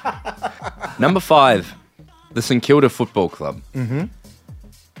 Number 5, the St Kilda Football Club.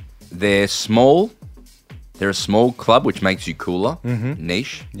 They're small. They're a small club, which makes you cooler.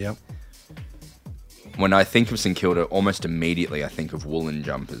 Niche. Yep. When I think of St Kilda, almost immediately I think of woolen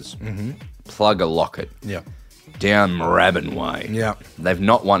jumpers. Plug a locket. Yep. Down Moorabbin Way. Yep. They've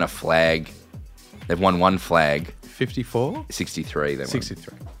not won a flag. They've won one flag. 54? 63. They won.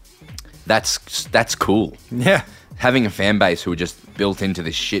 63. That's cool. Yeah. Having a fan base who are just built into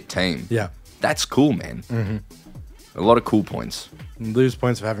this shit team. Yeah. That's cool, man. A lot of cool points. Lose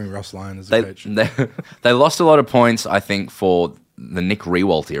points for having Ross Lyon as a coach. They lost a lot of points, I think, for the Nick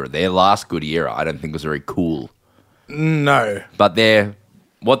Riewoldt era. Their last good era, I don't think was very cool. No. But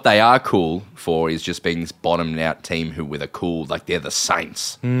what they are cool for is just being this bottomed out team who with a cool, like they're the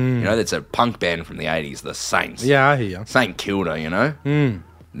Saints. You know, that's a punk band from the 80s, the Saints. Yeah, I hear you. St Kilda, you know?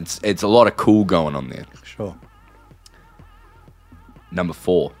 It's a lot of cool going on there. Sure. Number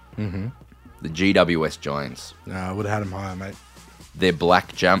 4, the GWS Giants. No, I would have had him higher, mate. Their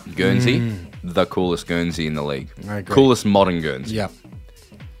black jump Guernsey, the coolest Guernsey in the league. I agree. Coolest modern Guernsey. Yep.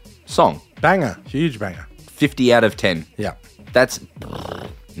 Song, Banger. Huge banger. 50 out of 10. Yep. That's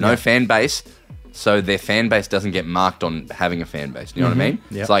no fan base, so their fan base doesn't get marked on having a fan base. Do you know what I mean?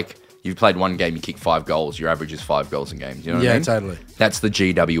 Yep. It's like you've played one game, you kick 5 goals, your average is 5 goals a game. Do you know what I mean? Yeah, totally. That's the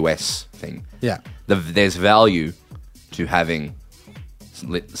GWS thing. Yeah. There's value to having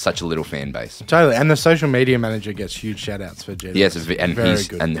such a little fan base. Totally. And the social media manager gets huge shout outs for GWS. Yes, and Very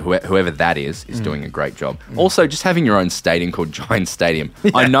good. and whoever that is doing a great job. Also, just having your own stadium called Giant Stadium.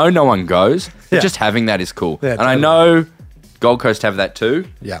 I know no one goes, but just having that is cool. Yeah, and I totally. know Gold Coast have that too.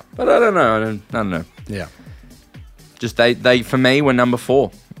 Yeah. But I don't know. I don't know. Yeah. Just they for me were number 4.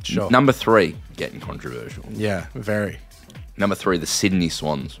 Sure. Number 3, getting controversial. Yeah. Very. Number 3, the Sydney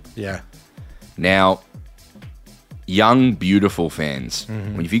Swans. Yeah. Now, young, beautiful fans.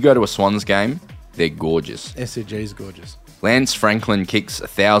 If you go to a Swans game, they're gorgeous. SCG is gorgeous. Lance Franklin kicks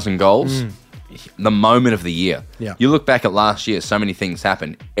 1,000 goals. The moment of the year. Yeah. You look back at last year, so many things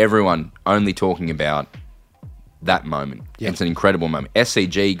happened. Everyone only talking about that moment. Yeah. It's an incredible moment.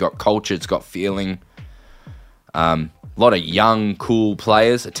 SCG got culture, it's got feeling. A lot of young, cool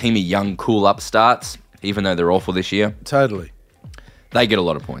players. A team of young, cool upstarts, even though they're awful this year. Totally. They get a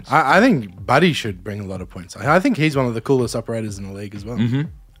lot of points. I think Buddy should bring a lot of points. I think he's one of the coolest operators in the league as well.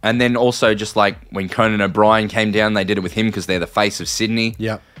 And then also, just like when Conan O'Brien came down, they did it with him because they're the face of Sydney.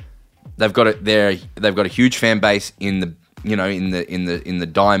 Yeah. They've got a huge fan base in the in the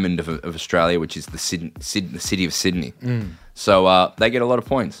diamond of Australia, which is the city of Sydney. So they get a lot of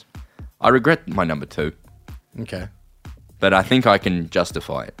points. I regret my number 2, Okay. but I think I can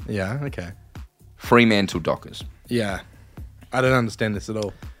justify it. Yeah, okay. Fremantle Dockers, Yeah. I don't understand this at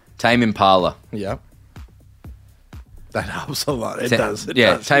all. Tame Impala. Yeah. That helps a lot. It does. It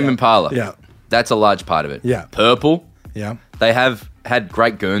does. Tame Impala. Yeah. That's a large part of it. Yeah. Purple. Yeah. They have had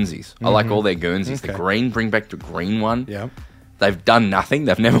great Guernseys. I like all their Guernseys. Okay. The green, bring back the green one. Yeah. They've done nothing.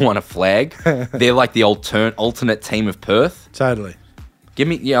 They've never won a flag. They're like the alternate team of Perth. Totally. Give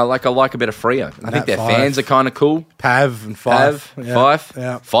me, I like a bit of Freo. I think their Fife. fans are kind of cool. Pav and Fife. Pav, Yeah. Fife.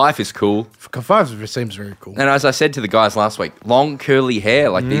 Yeah. Fife is cool. Five seems very cool. And as I said to the guys last week, long curly hair,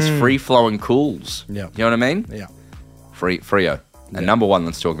 like these free-flowing cools. Yeah. You know what I mean? Yeah. Freo. And number 1,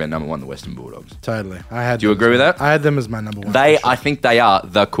 let's talk about number 1, the Western Bulldogs. Totally. Do you agree with that? I had them as my number 1. I think they are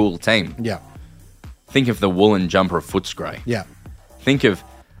the cool team. Yeah. Think of the woolen jumper of Footscray. Yeah. Think of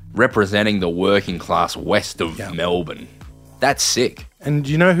representing the working class west of Yeah. Melbourne. That's sick. And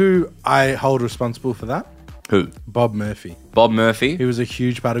do you know who I hold responsible for that? Who? Bob Murphy. Bob Murphy? He was a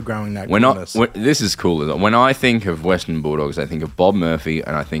huge part of growing that When coolness. this is cool. Isn't it? When I think of Western Bulldogs, I think of Bob Murphy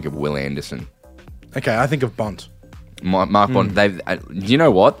and I think of Will Anderson. Okay, I think of Bont. Mark Bond. Do you know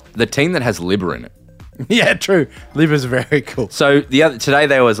what? The team that has Libba in it. Yeah, true. Libba's very cool. So today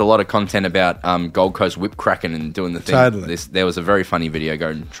there was a lot of content about Gold Coast whip cracking and doing the thing. Totally. There was a very funny video. Go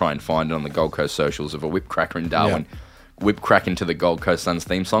and try and find it on the Gold Coast socials of a whip cracker in Darwin. Yeah. Whip cracking to the Gold Coast Suns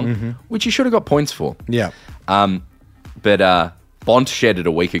theme song, which he should have got points for. Yeah. But Bont shared it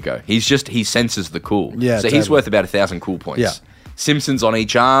a week ago. He senses the cool. Yeah, So he's totally. worth about 1,000 cool points. Yeah. Simpsons on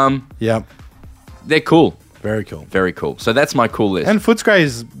each arm. Yeah. They're cool. Very cool. Very cool. So that's my cool list. And Footscray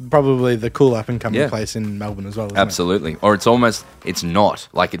is probably the cool up and coming Yeah. place in Melbourne as well. Isn't Absolutely. Or it's not.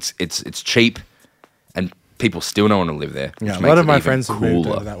 Like it's cheap and people still don't want to live there. It? Yeah. which A makes lot of it my even friends have moved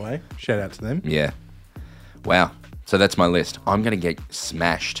cooler. over that way. Shout out to them. Yeah. Wow. So that's my list. I'm going to get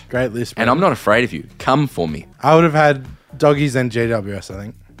smashed. Great list. And bro. I'm not afraid of you. Come for me. I would have had Doggies and GWS, I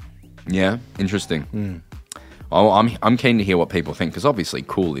think. Yeah. Interesting. I'm keen to hear what people think because obviously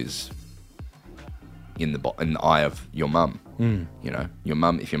cool is in the eye of your mum. You know, your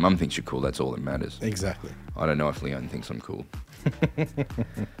mum. If your mum thinks you're cool, that's all that matters. Exactly. I don't know if Leon thinks I'm cool.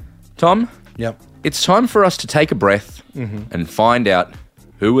 Tom, Yep. it's time for us to take a breath and find out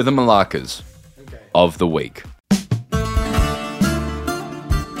who are the Malakas of the week.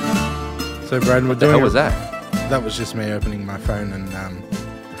 So, Braden, we're What the doing hell was that? That was just me opening my phone and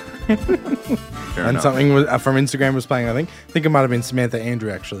Fair and enough. something from Instagram was playing. I think it might have been Samantha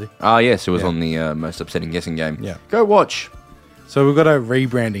Andrew actually. Ah, yes, it was Yeah. on the most upsetting guessing game. Yeah. Go watch. So we've got a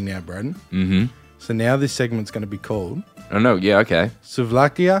rebranding now, Braden. Mm-hmm. So now this segment's going to be called Oh, no, yeah, okay.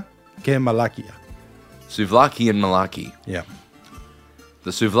 Souvlakia ke Malakia. Souvlaki and Malaki. Yeah.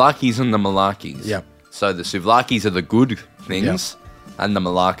 The Souvlakis and the Malakis. Yep. So the Souvlakis are the good things, and the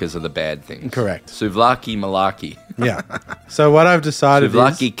Malakas are the bad things. Correct. Souvlaki, Malaki. Yeah. So what I've decided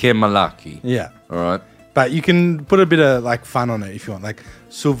Souvlaki is... ke Malaki. Yeah. All right. But you can put a bit of like fun on it if you want. Like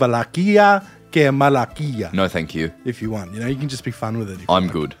Souvlakia ke Malakia. No, thank you. If you want. You know, you can just be fun with it. If you I'm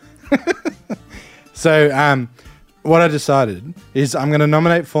want. good. So what I decided is I'm going to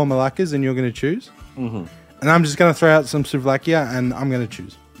nominate 4 Malakas and you're going to choose. Mm-hmm. And I'm just going to throw out some Souvlakia and I'm going to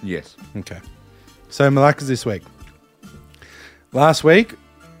choose. Yes. Okay. So Malakas this week. Last week,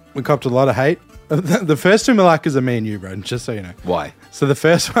 we copped a lot of hate. The first 2 Malakas are me and you, bro, just so you know. Why? So the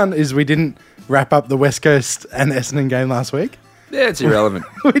first one is we didn't wrap up the West Coast and Essendon game last week. Yeah, it's irrelevant.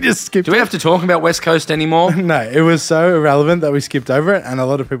 We just skipped Do we have to talk about West Coast anymore? No, it was so irrelevant that we skipped over it and a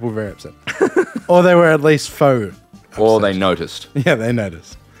lot of people were very upset. Or they were at least faux. Or they noticed? Yeah, they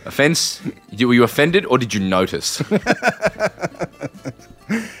noticed. Offense? Were you offended or did you notice?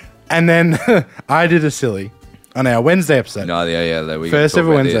 And then I did a silly on our Wednesday episode. No, yeah. We First gotta talk ever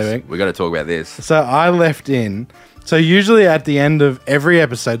about Wednesday this. week. We got to talk about this. So I left in. So usually at the end of every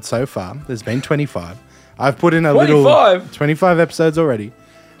episode so far, there's been 25. I've put in a 25 episodes already.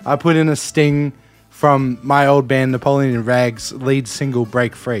 I put in a sting from my old band Napoleon and Rags lead single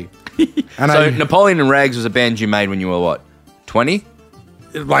Break Free. And Napoleon and Rags was a band you made when you were what, 20?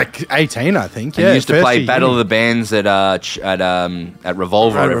 Like 18, I think. And yeah, you used to play Battle of the Bands at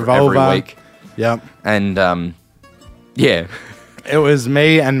Revolver, every week. Yep. And yeah, it was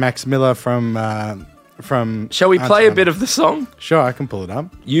me and Max Miller from. Shall we play a bit of the song? Sure, I can pull it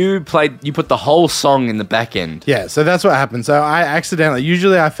up. You put the whole song in the back end. Yeah, so that's what happened. So I accidentally,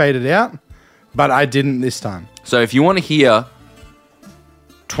 usually I fade it out, but I didn't this time. So if you want to hear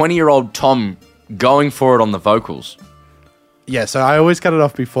 20-year-old Tom going for it on the vocals. Yeah, so I always cut it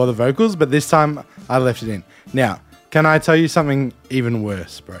off before the vocals, but this time I left it in. Now, can I tell you something even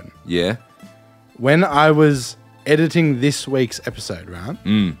worse, Broden? Yeah. When I was editing this week's episode, right?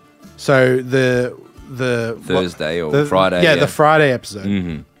 So the Thursday or Friday. Yeah, the Friday episode.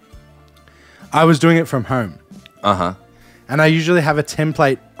 Mm-hmm. I was doing it from home. Uh-huh. And I usually have a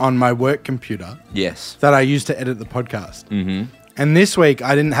template on my work computer. Yes. That I use to edit the podcast. Mm-hmm. And this week,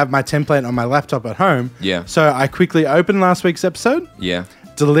 I didn't have my template on my laptop at home. Yeah. So I quickly opened last week's episode. Yeah.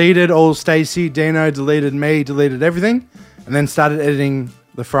 Deleted all Stacey, Dino, deleted me, deleted everything. And then started editing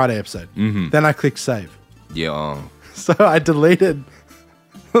the Friday episode. Mm-hmm. Then I clicked save. Yeah. So I deleted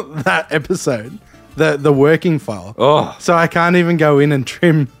that episode, the working file. Oh. So I can't even go in and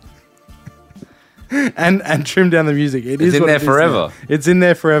trim and trim down the music. It's in there forever. It's in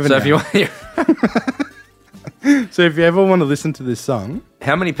there forever. So now. if you want So if you ever want to listen to this song,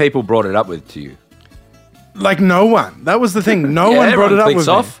 how many people brought it up with to you? like no one. That was the thing. No Yeah, one brought it up everyone with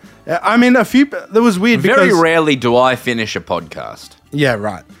clicks me. I mean, a few. That was weird because Very rarely do I finish a podcast. Yeah,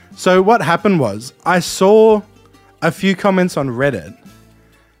 right. So what happened was I saw a few comments on Reddit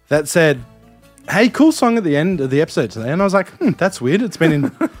that said, "Hey, cool song at the end of the episode today," and I was like, "That's weird. It's been in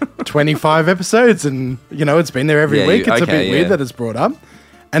 25 episodes, and it's been there every week. It's a bit weird that it's brought up."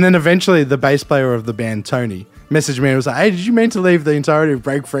 And then eventually, the bass player of the band, Tony, messaged me and was like, "Hey, did you mean to leave the entirety of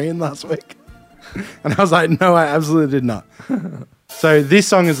Break Free in last week?" And I was like, "No, I absolutely did not." So this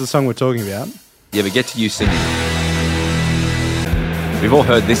song is the song we're talking about. Yeah, but get to you singing. We've all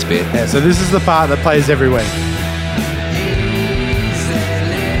heard this bit. Yeah, so this is the part that plays every week.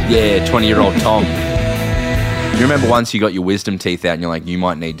 Yeah, 20-year-old Tom. You remember once you got your wisdom teeth out and you're like, you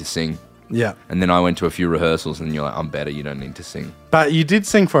might need to sing. Yeah. And then I went to a few rehearsals and you're like, I'm better, you don't need to sing. But you did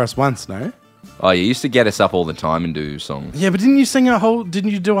sing for us once, no? Oh, you used to get us up all the time and do songs. Yeah, but didn't you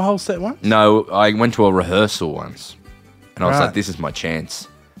do a whole set once? No, I went to a rehearsal once. And I was Right. like, this is my chance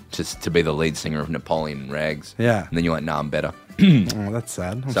to be the lead singer of Napoleon and Rags. Yeah. And then you're like, nah, I'm better. Oh, that's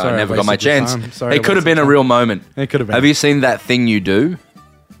sad. I'm So sorry I never got my wasted your chance. time. Sorry It could have been a real moment. It could have been. Have you seen That Thing You Do?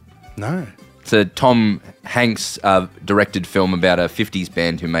 No. It's a Tom Hanks directed film about a 50s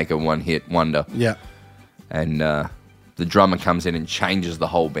band who make a one-hit wonder. Yeah. And the drummer comes in and changes the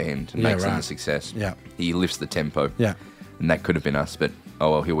whole band and makes them a success. Yeah. He lifts the tempo. Yeah. And that could have been us, but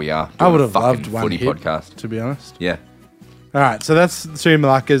oh well, here we are. I doing would a have fucking loved one footy hit, podcast. to be honest. Yeah. All right, so that's Three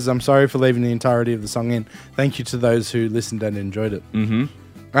Malakas. I'm sorry for leaving the entirety of the song in. Thank you to those who listened and enjoyed it.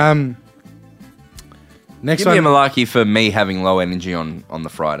 Mm-hmm. Next Give one. me a malarkey for me having low energy on the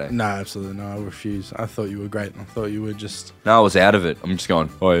Friday. No, absolutely no. I refuse. I thought you were great. I thought you were just... No, I was out of it. I'm just going,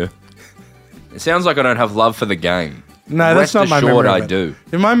 oh yeah. It sounds like I don't have love for the game. No, that's not my memory Rest of assured it. I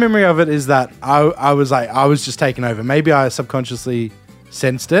do. My memory of it is that I was just taking over. Maybe I subconsciously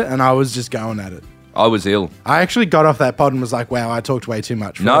sensed it and I was just going at it. I was ill. I actually got off that pod and was like, wow, I talked way too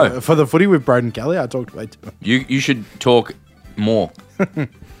much. For the footy with Broden Kelly, I talked way too much. You should talk more.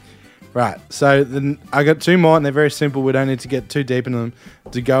 Right, so then I got two more and they're very simple. We don't need to get too deep into them.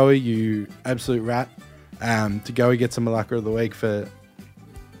 Degoe, you absolute rat. Degoe gets a Malacca of the week for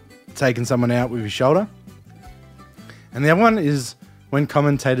taking someone out with his shoulder. And the other one is when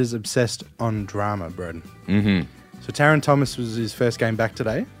commentators obsessed on drama, Broden. Mm-hmm. So Taron Thomas was his first game back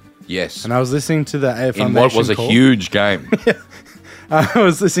today. Yes. And I was listening to the AFL Nation In what was a call. huge game. I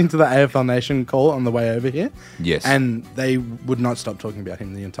was listening to the AFL Nation call on the way over here. Yes. And they would not stop talking about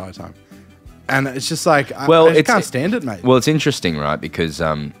him the entire time. And it's just like, I just can't stand it, mate. Well, it's interesting, right? Because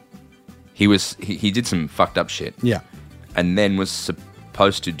he did some fucked up shit. Yeah. And then was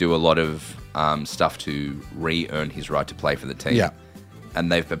supposed to do a lot of stuff to re-earn his right to play for the team. Yeah.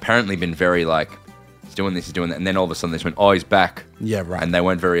 And they've apparently been very like, he's doing this, he's doing that. And then all of a sudden they just went, oh, he's back. Yeah, right. And they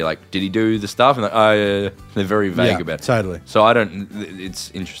weren't very like, did he do the stuff? And like, oh, yeah. They're very vague about it. Totally. So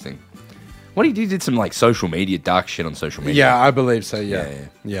it's interesting. What he did some like social media, dark shit on social media. Yeah, I believe so,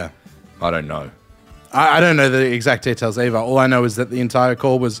 yeah. I don't know. I don't know the exact details either. All I know is that the entire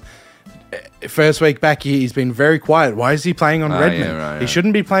call was first week back, he's been very quiet. Why is he playing on Redmond? Yeah, right. He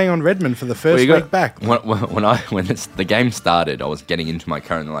shouldn't be playing on Redmond for the first week back. When the game started, I was getting into my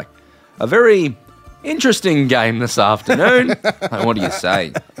car and they're like, a very interesting game this afternoon. Like, what do you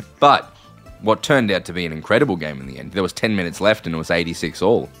say? But what turned out to be an incredible game in the end. There was 10 minutes left and it was 86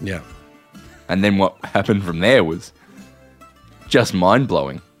 all. Yeah. And then what happened from there was just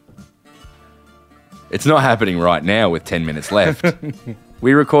mind-blowing. It's not happening right now with 10 minutes left.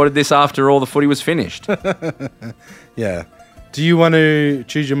 We recorded this after all the footy was finished. Yeah. Do you want to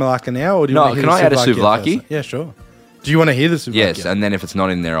choose your Malacca now? Or do you want to can I add a Souvlaki? First? Yeah, sure. Do you want to hear the Souvlaki? Yes, and then if it's not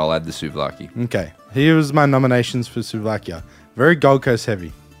in there, I'll add the Souvlaki. Okay. Here was my nominations for Souvlaki. Very Gold Coast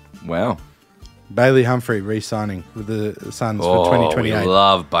heavy. Wow. Bailey Humphrey re-signing with the Suns for 2028. We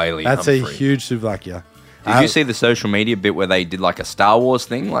love Bailey Humphrey. That's a huge Souvlaki. Did you see the social media bit where they did like a Star Wars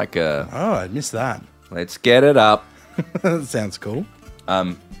thing? Like a... Oh, I missed that. Let's get it up. That sounds cool.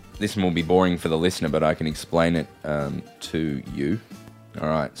 This one will be boring for the listener, but I can explain it to you. All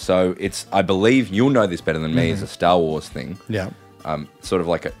right. So it's, I believe you'll know this better than me, it's a Star Wars thing. Yeah. Sort of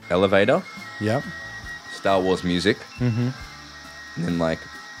like an elevator. Yeah. Star Wars music. Mm-hmm. And then like,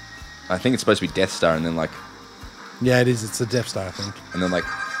 I think it's supposed to be Death Star, and then like... Yeah, it is. It's a Death Star, I think. And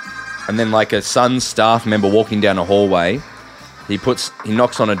then like a Sun staff member walking down a hallway, he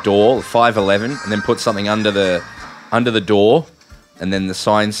knocks on a door, 511, and then puts something under the door, and then the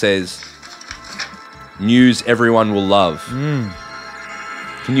sign says, "News everyone will love."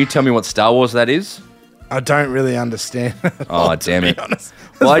 Can you tell me what Star Wars that is? I don't really understand. Oh, damn it. Honest.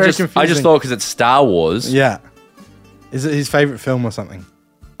 Well, I just thought because it's Star Wars. Yeah. Is it his favorite film or something?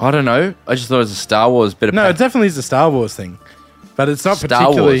 I don't know. I just thought it was a Star Wars bit of... No, it definitely is a Star Wars thing. But it's not Star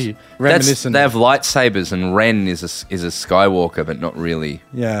particularly Wars. reminiscent. They have lightsabers, and Ren is a Skywalker, but not really.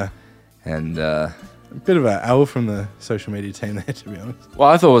 Yeah. And, a bit of an L from the social media team there, to be honest. well,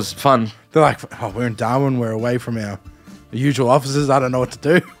 I thought it was fun. They're like, oh, we're in Darwin, we're away from our usual offices, I don't know what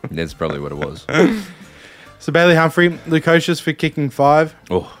to do. That's probably what it was. So Bailey Humphrey, Lukosius for kicking 5.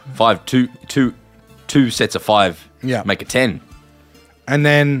 Oh, 5, two sets of 5. Yeah. Make it 10. And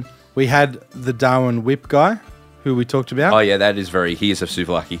then we had the Darwin whip guy, who we talked about. Oh, yeah, that is he is a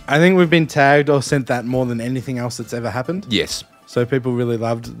Souvlaki. I think we've been tagged or sent that more than anything else that's ever happened. Yes. So people really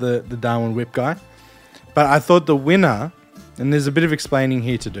loved the Darwin whip guy. But I thought the winner, and there's a bit of explaining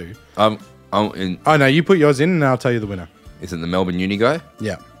here to do. Oh, no, you put yours in and I'll tell you the winner. Is it the Melbourne Uni guy?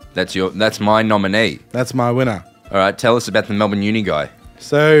 Yeah. That's my nominee. That's my winner. All right, tell us about the Melbourne Uni guy.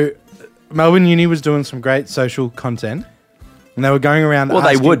 So Melbourne Uni was doing some great social content. And they were going around. Well,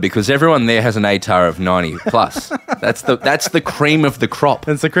 they would, because everyone there has an ATAR of 90 plus. That's the cream of the crop.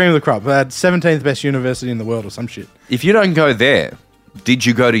 It's the cream of the crop. They had 17th best university in the world or some shit. If you don't go there, did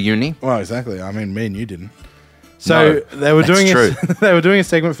you go to uni? Well, exactly. I mean, me and you didn't. So they were doing they were doing a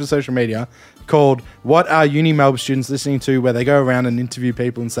segment for social media called "What Are Uni Melbourne Students Listening To?" where they go around and interview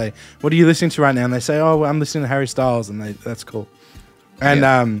people and say, "What are you listening to right now?" And they say, "Oh, well, I'm listening to Harry Styles," and that's cool.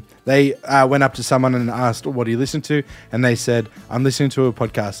 And they went up to someone and asked, "What do you listen to?" And they said, "I'm listening to a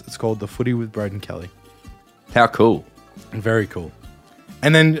podcast. It's called The Footy with Broden Kelly." How cool. Very cool.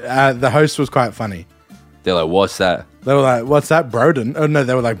 And then the host was quite funny. They're like, "What's that?" They were like, "What's that, Broden?" Oh, no,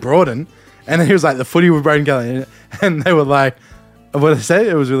 they were like, "Broden." And then he was like, "The Footy with Broden Kelly." And they were like, what they said?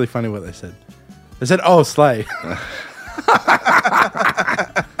 It was really funny what they said. They said, "Oh, Slay."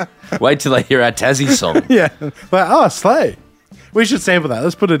 Wait till they hear our Tassie song. Yeah. Like, "Oh, Slay." We should sample that.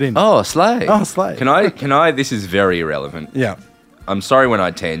 Let's put it in. Oh, Slay. Oh, Slay. Can I, this is very irrelevant. Yeah. I'm sorry when I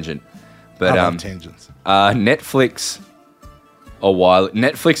tangent, but I love tangents. Netflix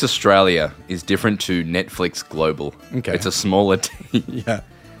Australia is different to Netflix Global. Okay. It's a smaller team. Yeah.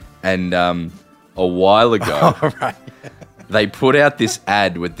 And a while ago, Right. they put out this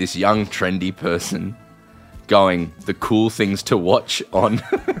ad with this young trendy person going, the cool things to watch on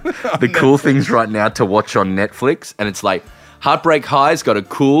cool things right now to watch on Netflix, and it's like Heartbreak High's got a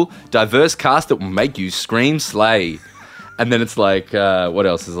cool, diverse cast that will make you scream slay. And then it's like, what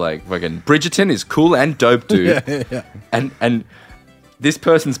else is like, fucking Bridgerton is cool and dope, dude. Yeah. And this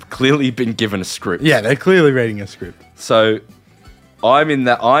person's clearly been given a script. Yeah, they're clearly reading a script. So I'm in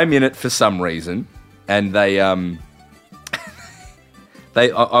it for some reason, and they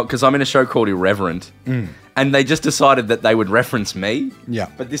because I'm in a show called Irreverent, and they just decided that they would reference me. Yeah.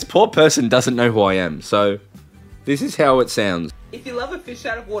 But this poor person doesn't know who I am, so this is how it sounds. If you love a fish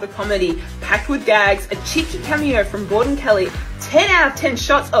out of water comedy packed with gags, a cheeky cameo from Broden Kelly, 10 out of 10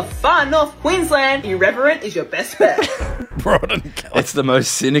 shots of far north Queensland, Irreverent is your best bet. Broden Kelly. It's the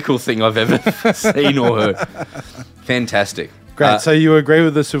most cynical thing I've ever seen or heard. Fantastic. Great. So you agree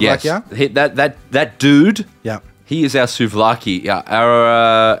with the Souvlaki? Yes. That dude. Yeah. He is our Souvlaki,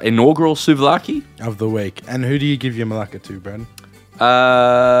 our inaugural Souvlaki. Of the week. And who do you give your Malacca to, Brad?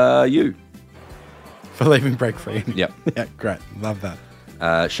 You. For leaving break free. Yep. Yeah, great. Love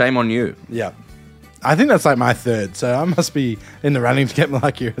that. Shame on you. Yeah. I think that's like my third, so I must be in the running to get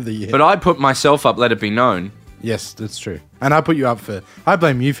Malacca of the year. But I put myself up, let it be known. Yes, that's true. And I put you up for... I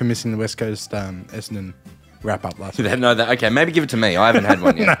blame you for missing the West Coast Essendon wrap-up last week. No, okay, maybe give it to me. I haven't had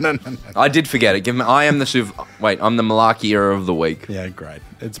one yet. No. I did forget it. I am the I'm the Malarkey of the week. Yeah, great.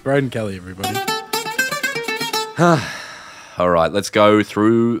 It's Broden Kelly, everybody. All right, let's go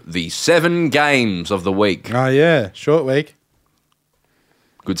through the 7 games of the week. Oh, yeah. Short week.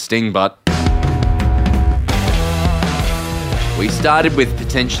 Good sting, but... We started with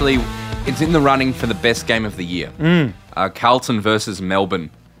potentially... It's in the running for the best game of the year. Carlton versus Melbourne,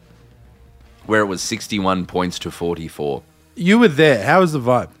 where it was 61 points to 44. You were there. How was the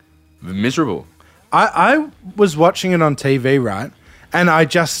vibe? Miserable. I was watching it on TV, right? And I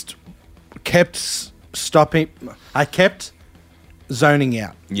just kept stopping. I kept zoning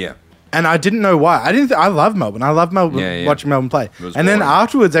out. Yeah. And I didn't know why. I love Melbourne. I love Melbourne, Yeah. watching Melbourne play. And then boring.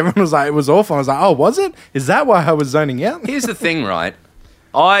 afterwards, everyone was like, it was awful. I was like, oh, was it? Is that why I was zoning out? Here's the thing, right?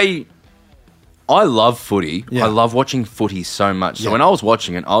 I love footy. Yeah. I love watching footy so much. So Yeah. when I was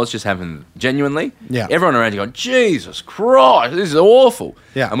watching it, I was just having, genuinely, Yeah. everyone around you going, Jesus Christ, this is awful.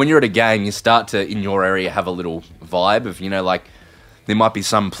 Yeah. And when you're at a game, you start to, in your area, have a little vibe of, like, there might be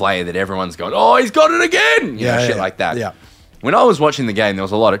some player that everyone's going, oh, he's got it again. Shit like that. Yeah. When I was watching the game, there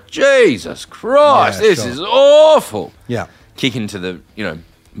was a lot of, Jesus Christ, Yeah, this sure. is awful. Yeah. Kick into the,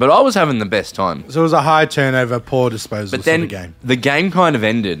 but I was having the best time. So it was a high turnover, poor disposal But then sort of game. the game kind of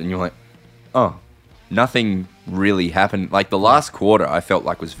ended, and you're like, oh, nothing really happened. Like the last quarter, I felt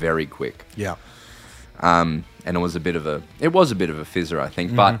like was very quick, Yeah. and it was a bit of a fizzer, I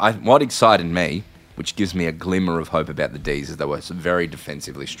think. Mm-hmm. But what excited me, which gives me a glimmer of hope about the D's, is they were very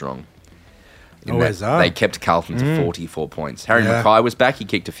defensively strong. In Always that are. They kept Carlton to 44 points. Harry Yeah. Mackay was back; he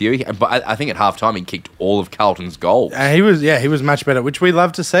kicked a few. But I think at halftime he kicked all of Carlton's goals. He was much better, which we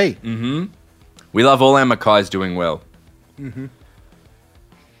love to see. We love all our Mackays doing well.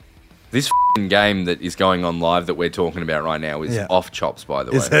 This game that is going on live that we're talking about right now is Yeah. off chops, by the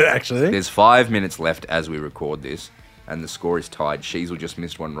way. Is it actually? There's 5 minutes left as we record this, and the score is tied. Sheasel just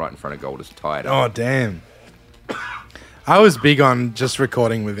missed one right in front of goal to tie it up. Oh, damn. I was big on just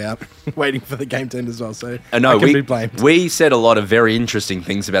recording without waiting for the game to end as well, so No, I can be blamed. we said a lot of very interesting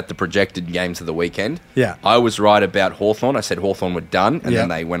things about the projected games of the weekend. Yeah. I was right about Hawthorn. I said Hawthorn were done, and Yeah. then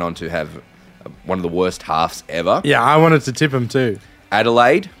they went on to have one of the worst halves ever. Yeah, I wanted to tip him too.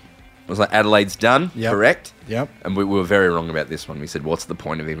 Adelaide, it was like Adelaide's done, Yep. correct? Yep. And we were very wrong about this one. We said, what's the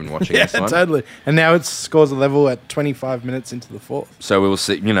point of even watching Yeah, this one? totally. And now it scores a level at 25 minutes into the fourth. So we will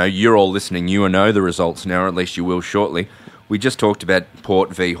see, you're all listening. You will know the results now, or at least you will shortly. We just talked about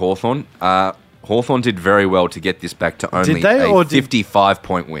Port v Hawthorn. Hawthorn did very well to get this back to only they, a or did-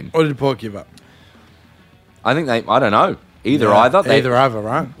 55-point win. Or did Port give up? I think I don't know. Either,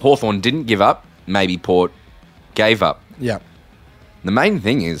 right? Hawthorn didn't give up. Maybe Port gave up. Yeah, The main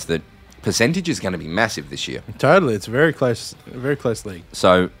thing is that percentage is going to be massive this year. totally. It's a very close league.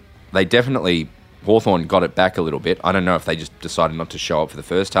 So they definitely, Hawthorn got it back a little bit. I don't know if they just decided not to show up for the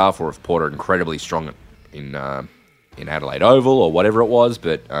first half or if Port are incredibly strong in Adelaide Oval or whatever it was,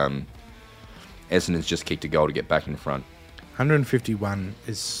 but Essendon's just kicked a goal to get back in front. 151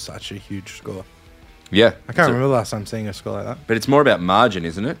 is such a huge score. Yeah. I can't remember the last time seeing a score like that. But it's more about margin,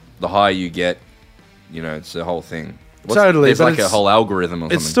 isn't it? The higher you get, it's the whole thing. Totally, There's but like a it's- whole algorithm or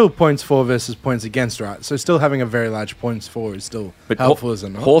something. It's still points for versus points against, right? So still having a very large points for is still helpful, is it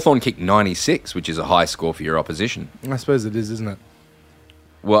not? Hawthorn kicked 96, which is a high score for your opposition. I suppose it is, isn't it?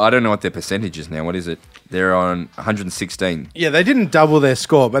 Well, I don't know what their percentage is now. What is it? They're on 116. Yeah, they didn't double their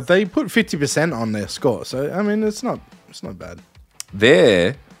score, but they put 50% on their score. So I mean, it's not bad.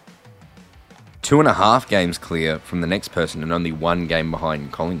 They're 2.5 games clear from the next person and only 1 game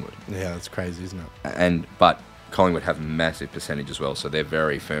behind Collingwood. Yeah, that's crazy, isn't it? But Collingwood have a massive percentage as well, so they're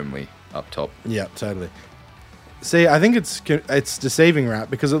very firmly up top. Yeah, totally. See, I think it's deceiving, right?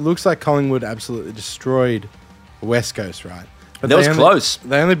 Because it looks like Collingwood absolutely destroyed West Coast, right? But That was close.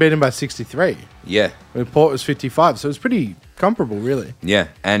 They only beat him by 63. Yeah, Where Port was 55, so it was pretty comparable, really. yeah.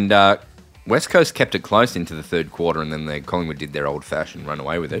 And West Coast kept it close into the third quarter, and then Collingwood did their old-fashioned run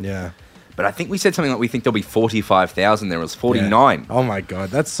away with it. Yeah. But I think we said something like we think there'll be 45,000. There was 49. Yeah. Oh my god,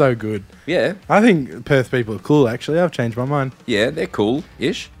 that's so good. Yeah, I think Perth people are cool. Actually, I've changed my mind. yeah, they're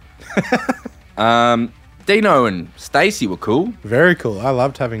cool-ish. Dino and Stacey were cool. Very cool. I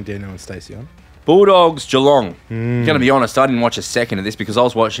loved having Dino and Stacey on. Bulldogs, Geelong. I'm going to be honest, I didn't watch a second of this because I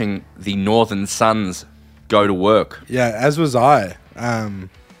was watching the Northern Suns go to work. Yeah, as was I.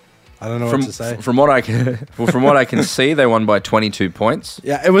 I don't know what to say. From what I can see, they won by 22 points.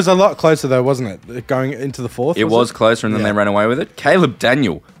 Yeah, it was a lot closer though, wasn't it? Going into the fourth. It was closer, and then they ran away with it. Caleb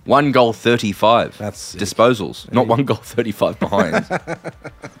Daniel, 1 goal, 35. That's sick. Disposals, not 1 goal, 35 behind.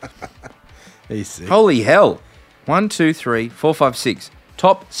 He's sick. Holy hell! 1, 2, 3, 4, 5, 6.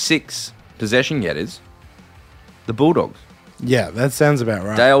 Top 6 possession getters. The Bulldogs. Yeah, that sounds about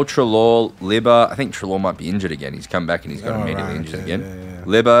right. Dale, Treloar, Libba. I think Treloar might be injured again. He's come back and he's got immediately injured again. Yeah.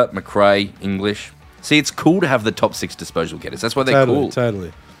 Libba, McRae, English. See, it's cool to have the top 6 disposal getters. That's why they're cool.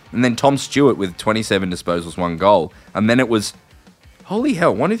 Totally. And then Tom Stewart with 27 disposals, 1 goal. And then it was, holy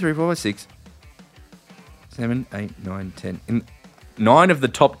hell, 1, 2, 3, 4, 5, 6, 7, 8, 9, 10. 9 of the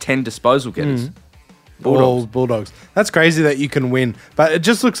top 10 disposal getters. All Bulldogs. That's crazy that you can win. But it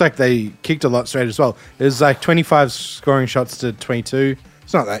just looks like they kicked a lot straight as well. It was like 25 scoring shots to 22.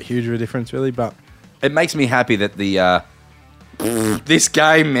 It's not that huge of a difference, really, but... It makes me happy that the... this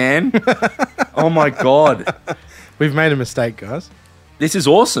game, man. Oh, my God. We've made a mistake, guys. This is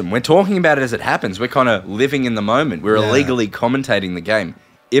awesome. We're talking about it as it happens. We're kind of living in the moment. We're illegally commentating the game.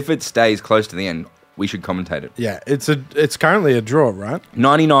 If it stays close to the end, we should commentate it. Yeah, it's currently a draw, right?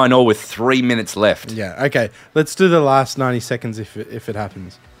 99 all with 3 minutes left. Yeah, okay. Let's do the last 90 seconds if it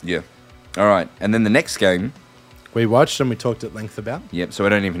happens. Yeah. All right. And then the next game... We watched and we talked at length about. Yep, so I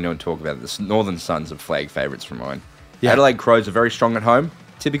don't even know what to talk about. The Northern Suns are flag favourites for mine. Yeah. Adelaide Crows are very strong at home.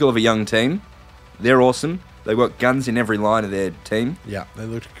 Typical of a young team. They're awesome. They've got guns in every line of their team. Yeah, they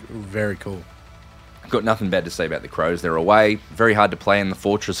looked very cool. Got nothing bad to say about the Crows. They're away. Very hard to play in the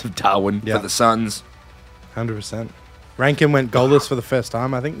fortress of Darwin for the Suns. 100%. Rankin went goalless for the first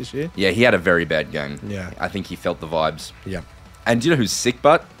time, I think, this year. Yeah, he had a very bad game. Yeah. I think he felt the vibes. Yeah. And do you know who's sick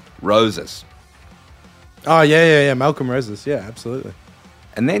butt? Roses. Oh, yeah. Malcolm Roses. Yeah, absolutely.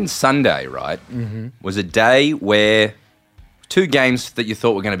 And then Sunday, right, was a day where 2 games that you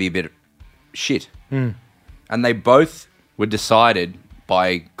thought were going to be a bit shit. And they both were decided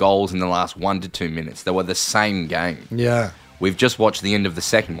by goals in the last 1 to 2 minutes. They were the same game. Yeah. We've just watched the end of the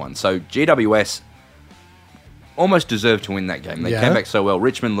second one. So GWS almost deserved to win that game. They came back so well.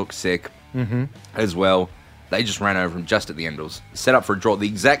 Richmond looked sick as well. They just ran over them just at the end. It was set up for a draw. The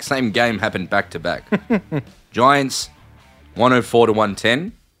exact same game happened back to back. Giants, 104 to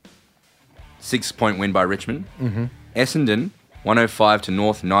 110. 6-point win by Richmond. Essendon, 105 to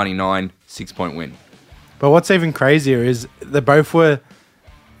North, 99. 6-point win. But what's even crazier is they both were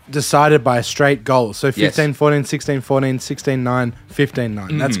decided by a straight goal. So 15-14, 16-14, 16-9,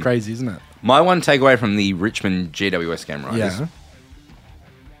 15-9. That's crazy, isn't it? My one takeaway from the Richmond GWS game, right, is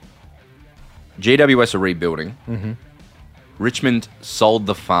GWS are rebuilding. Richmond sold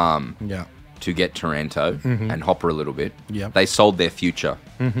the farm to get Taranto and Hopper a little bit. They sold their future.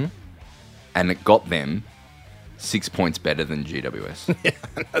 And it got them 6 points better than GWS. Yeah,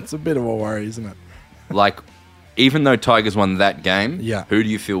 that's a bit of a worry, isn't it? Like, even though Tigers won that game, Yeah. who do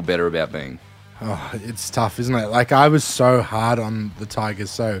you feel better about being? Oh, it's tough, isn't it? Like, I was so hard on the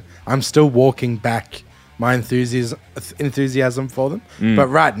Tigers, so I'm still walking back my enthusiasm for them. But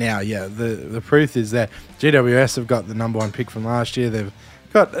right now, yeah, the proof is there. GWS have got the number 1 pick from last year.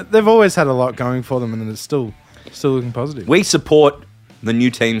 They've always had a lot going for them, and it's still looking positive. We support the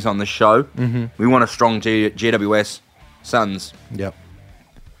new teams on the show. We want a strong GWS Suns. Yep.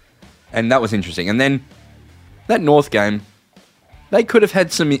 And that was interesting. And then that North game, they could have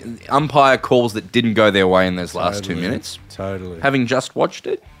had some umpire calls that didn't go their way in those last 2 minutes. Totally. Having just watched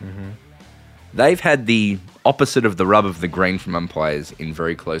it, they've had the opposite of the rub of the green from umpires in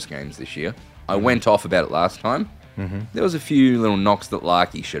very close games this year. I went off about it last time. There was a few little knocks that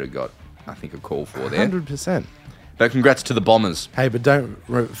Larky should have got, I think, a call for there. 100%. But congrats to the Bombers. Hey, but don't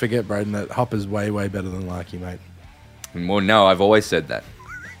forget, Braden, that Hopper's way, way better than Larky, mate. Well, no, I've always said that.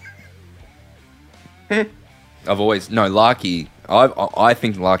 Larky, I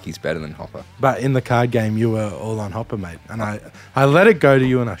think Larky's better than Hopper. But in the card game, you were all on Hopper, mate. And I let it go to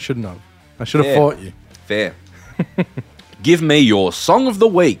you, and I shouldn't have. I should have fought you. Fair. Give me your song of the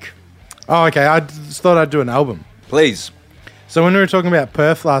week. Oh, okay. I just thought I'd do an album. Please. So when we were talking about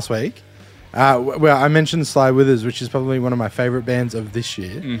Perth last week, well, I mentioned Sly Withers, which is probably one of my favourite bands of this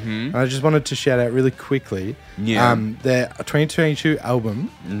year. And I just wanted to shout out really quickly their 2022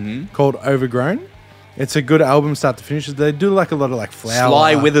 album called Overgrown. It's a good album start to finish. They do like a lot of like flower.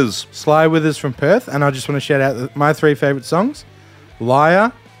 Sly Withers from Perth. And I just want to shout out my 3 favourite songs.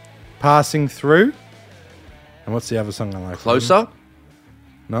 Liar, Passing Through. And what's the other song I like? Closer?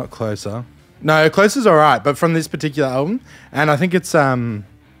 Not Closer. No, Closer's alright, but from this particular album. And I think it's what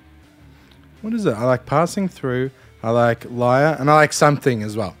is it? I like Passing Through, I like Liar, and I like Something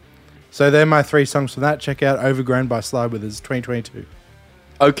as well. So they're my 3 songs for that. Check out Overgrown by Sly Withers 2022.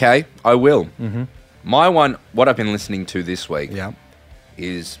 Okay, I will. Mm-hmm. My one, what I've been listening to this week Yeah.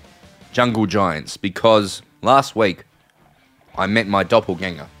 is Jungle Giants, because last week I met my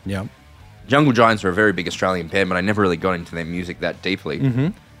doppelganger. Yeah. Jungle Giants are a very big Australian band, but I never really got into their music that deeply. Mm-hmm.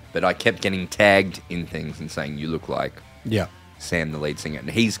 But I kept getting tagged in things and saying, you look like Yeah. Sam, the lead singer. And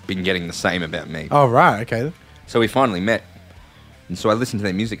he's been getting the same about me. Oh, right. Okay. So we finally met. And so I listened to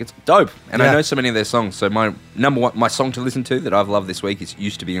their music. It's dope. And I Yeah. know so many of their songs. So my number one, my song to listen to that I've loved this week is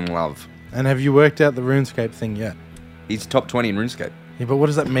Used to Be in Love. And have you worked out the RuneScape thing yet? He's top 20 in RuneScape. Yeah, but what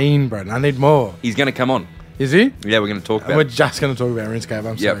does that mean, bro? I need more. He's going to come on. Is he? Yeah, we're going to talk about We're it. just going to talk about RuneScape.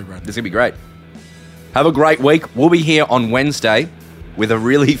 I'm Yep, sorry, bro. this is going to be great. Have a great week. We'll be here on Wednesday with a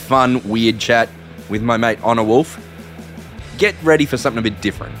really fun, weird chat with my mate Honor Wolf. Get ready for something a bit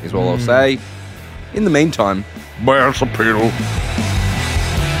different, is all I'll say. In the meantime, bounce a pedal.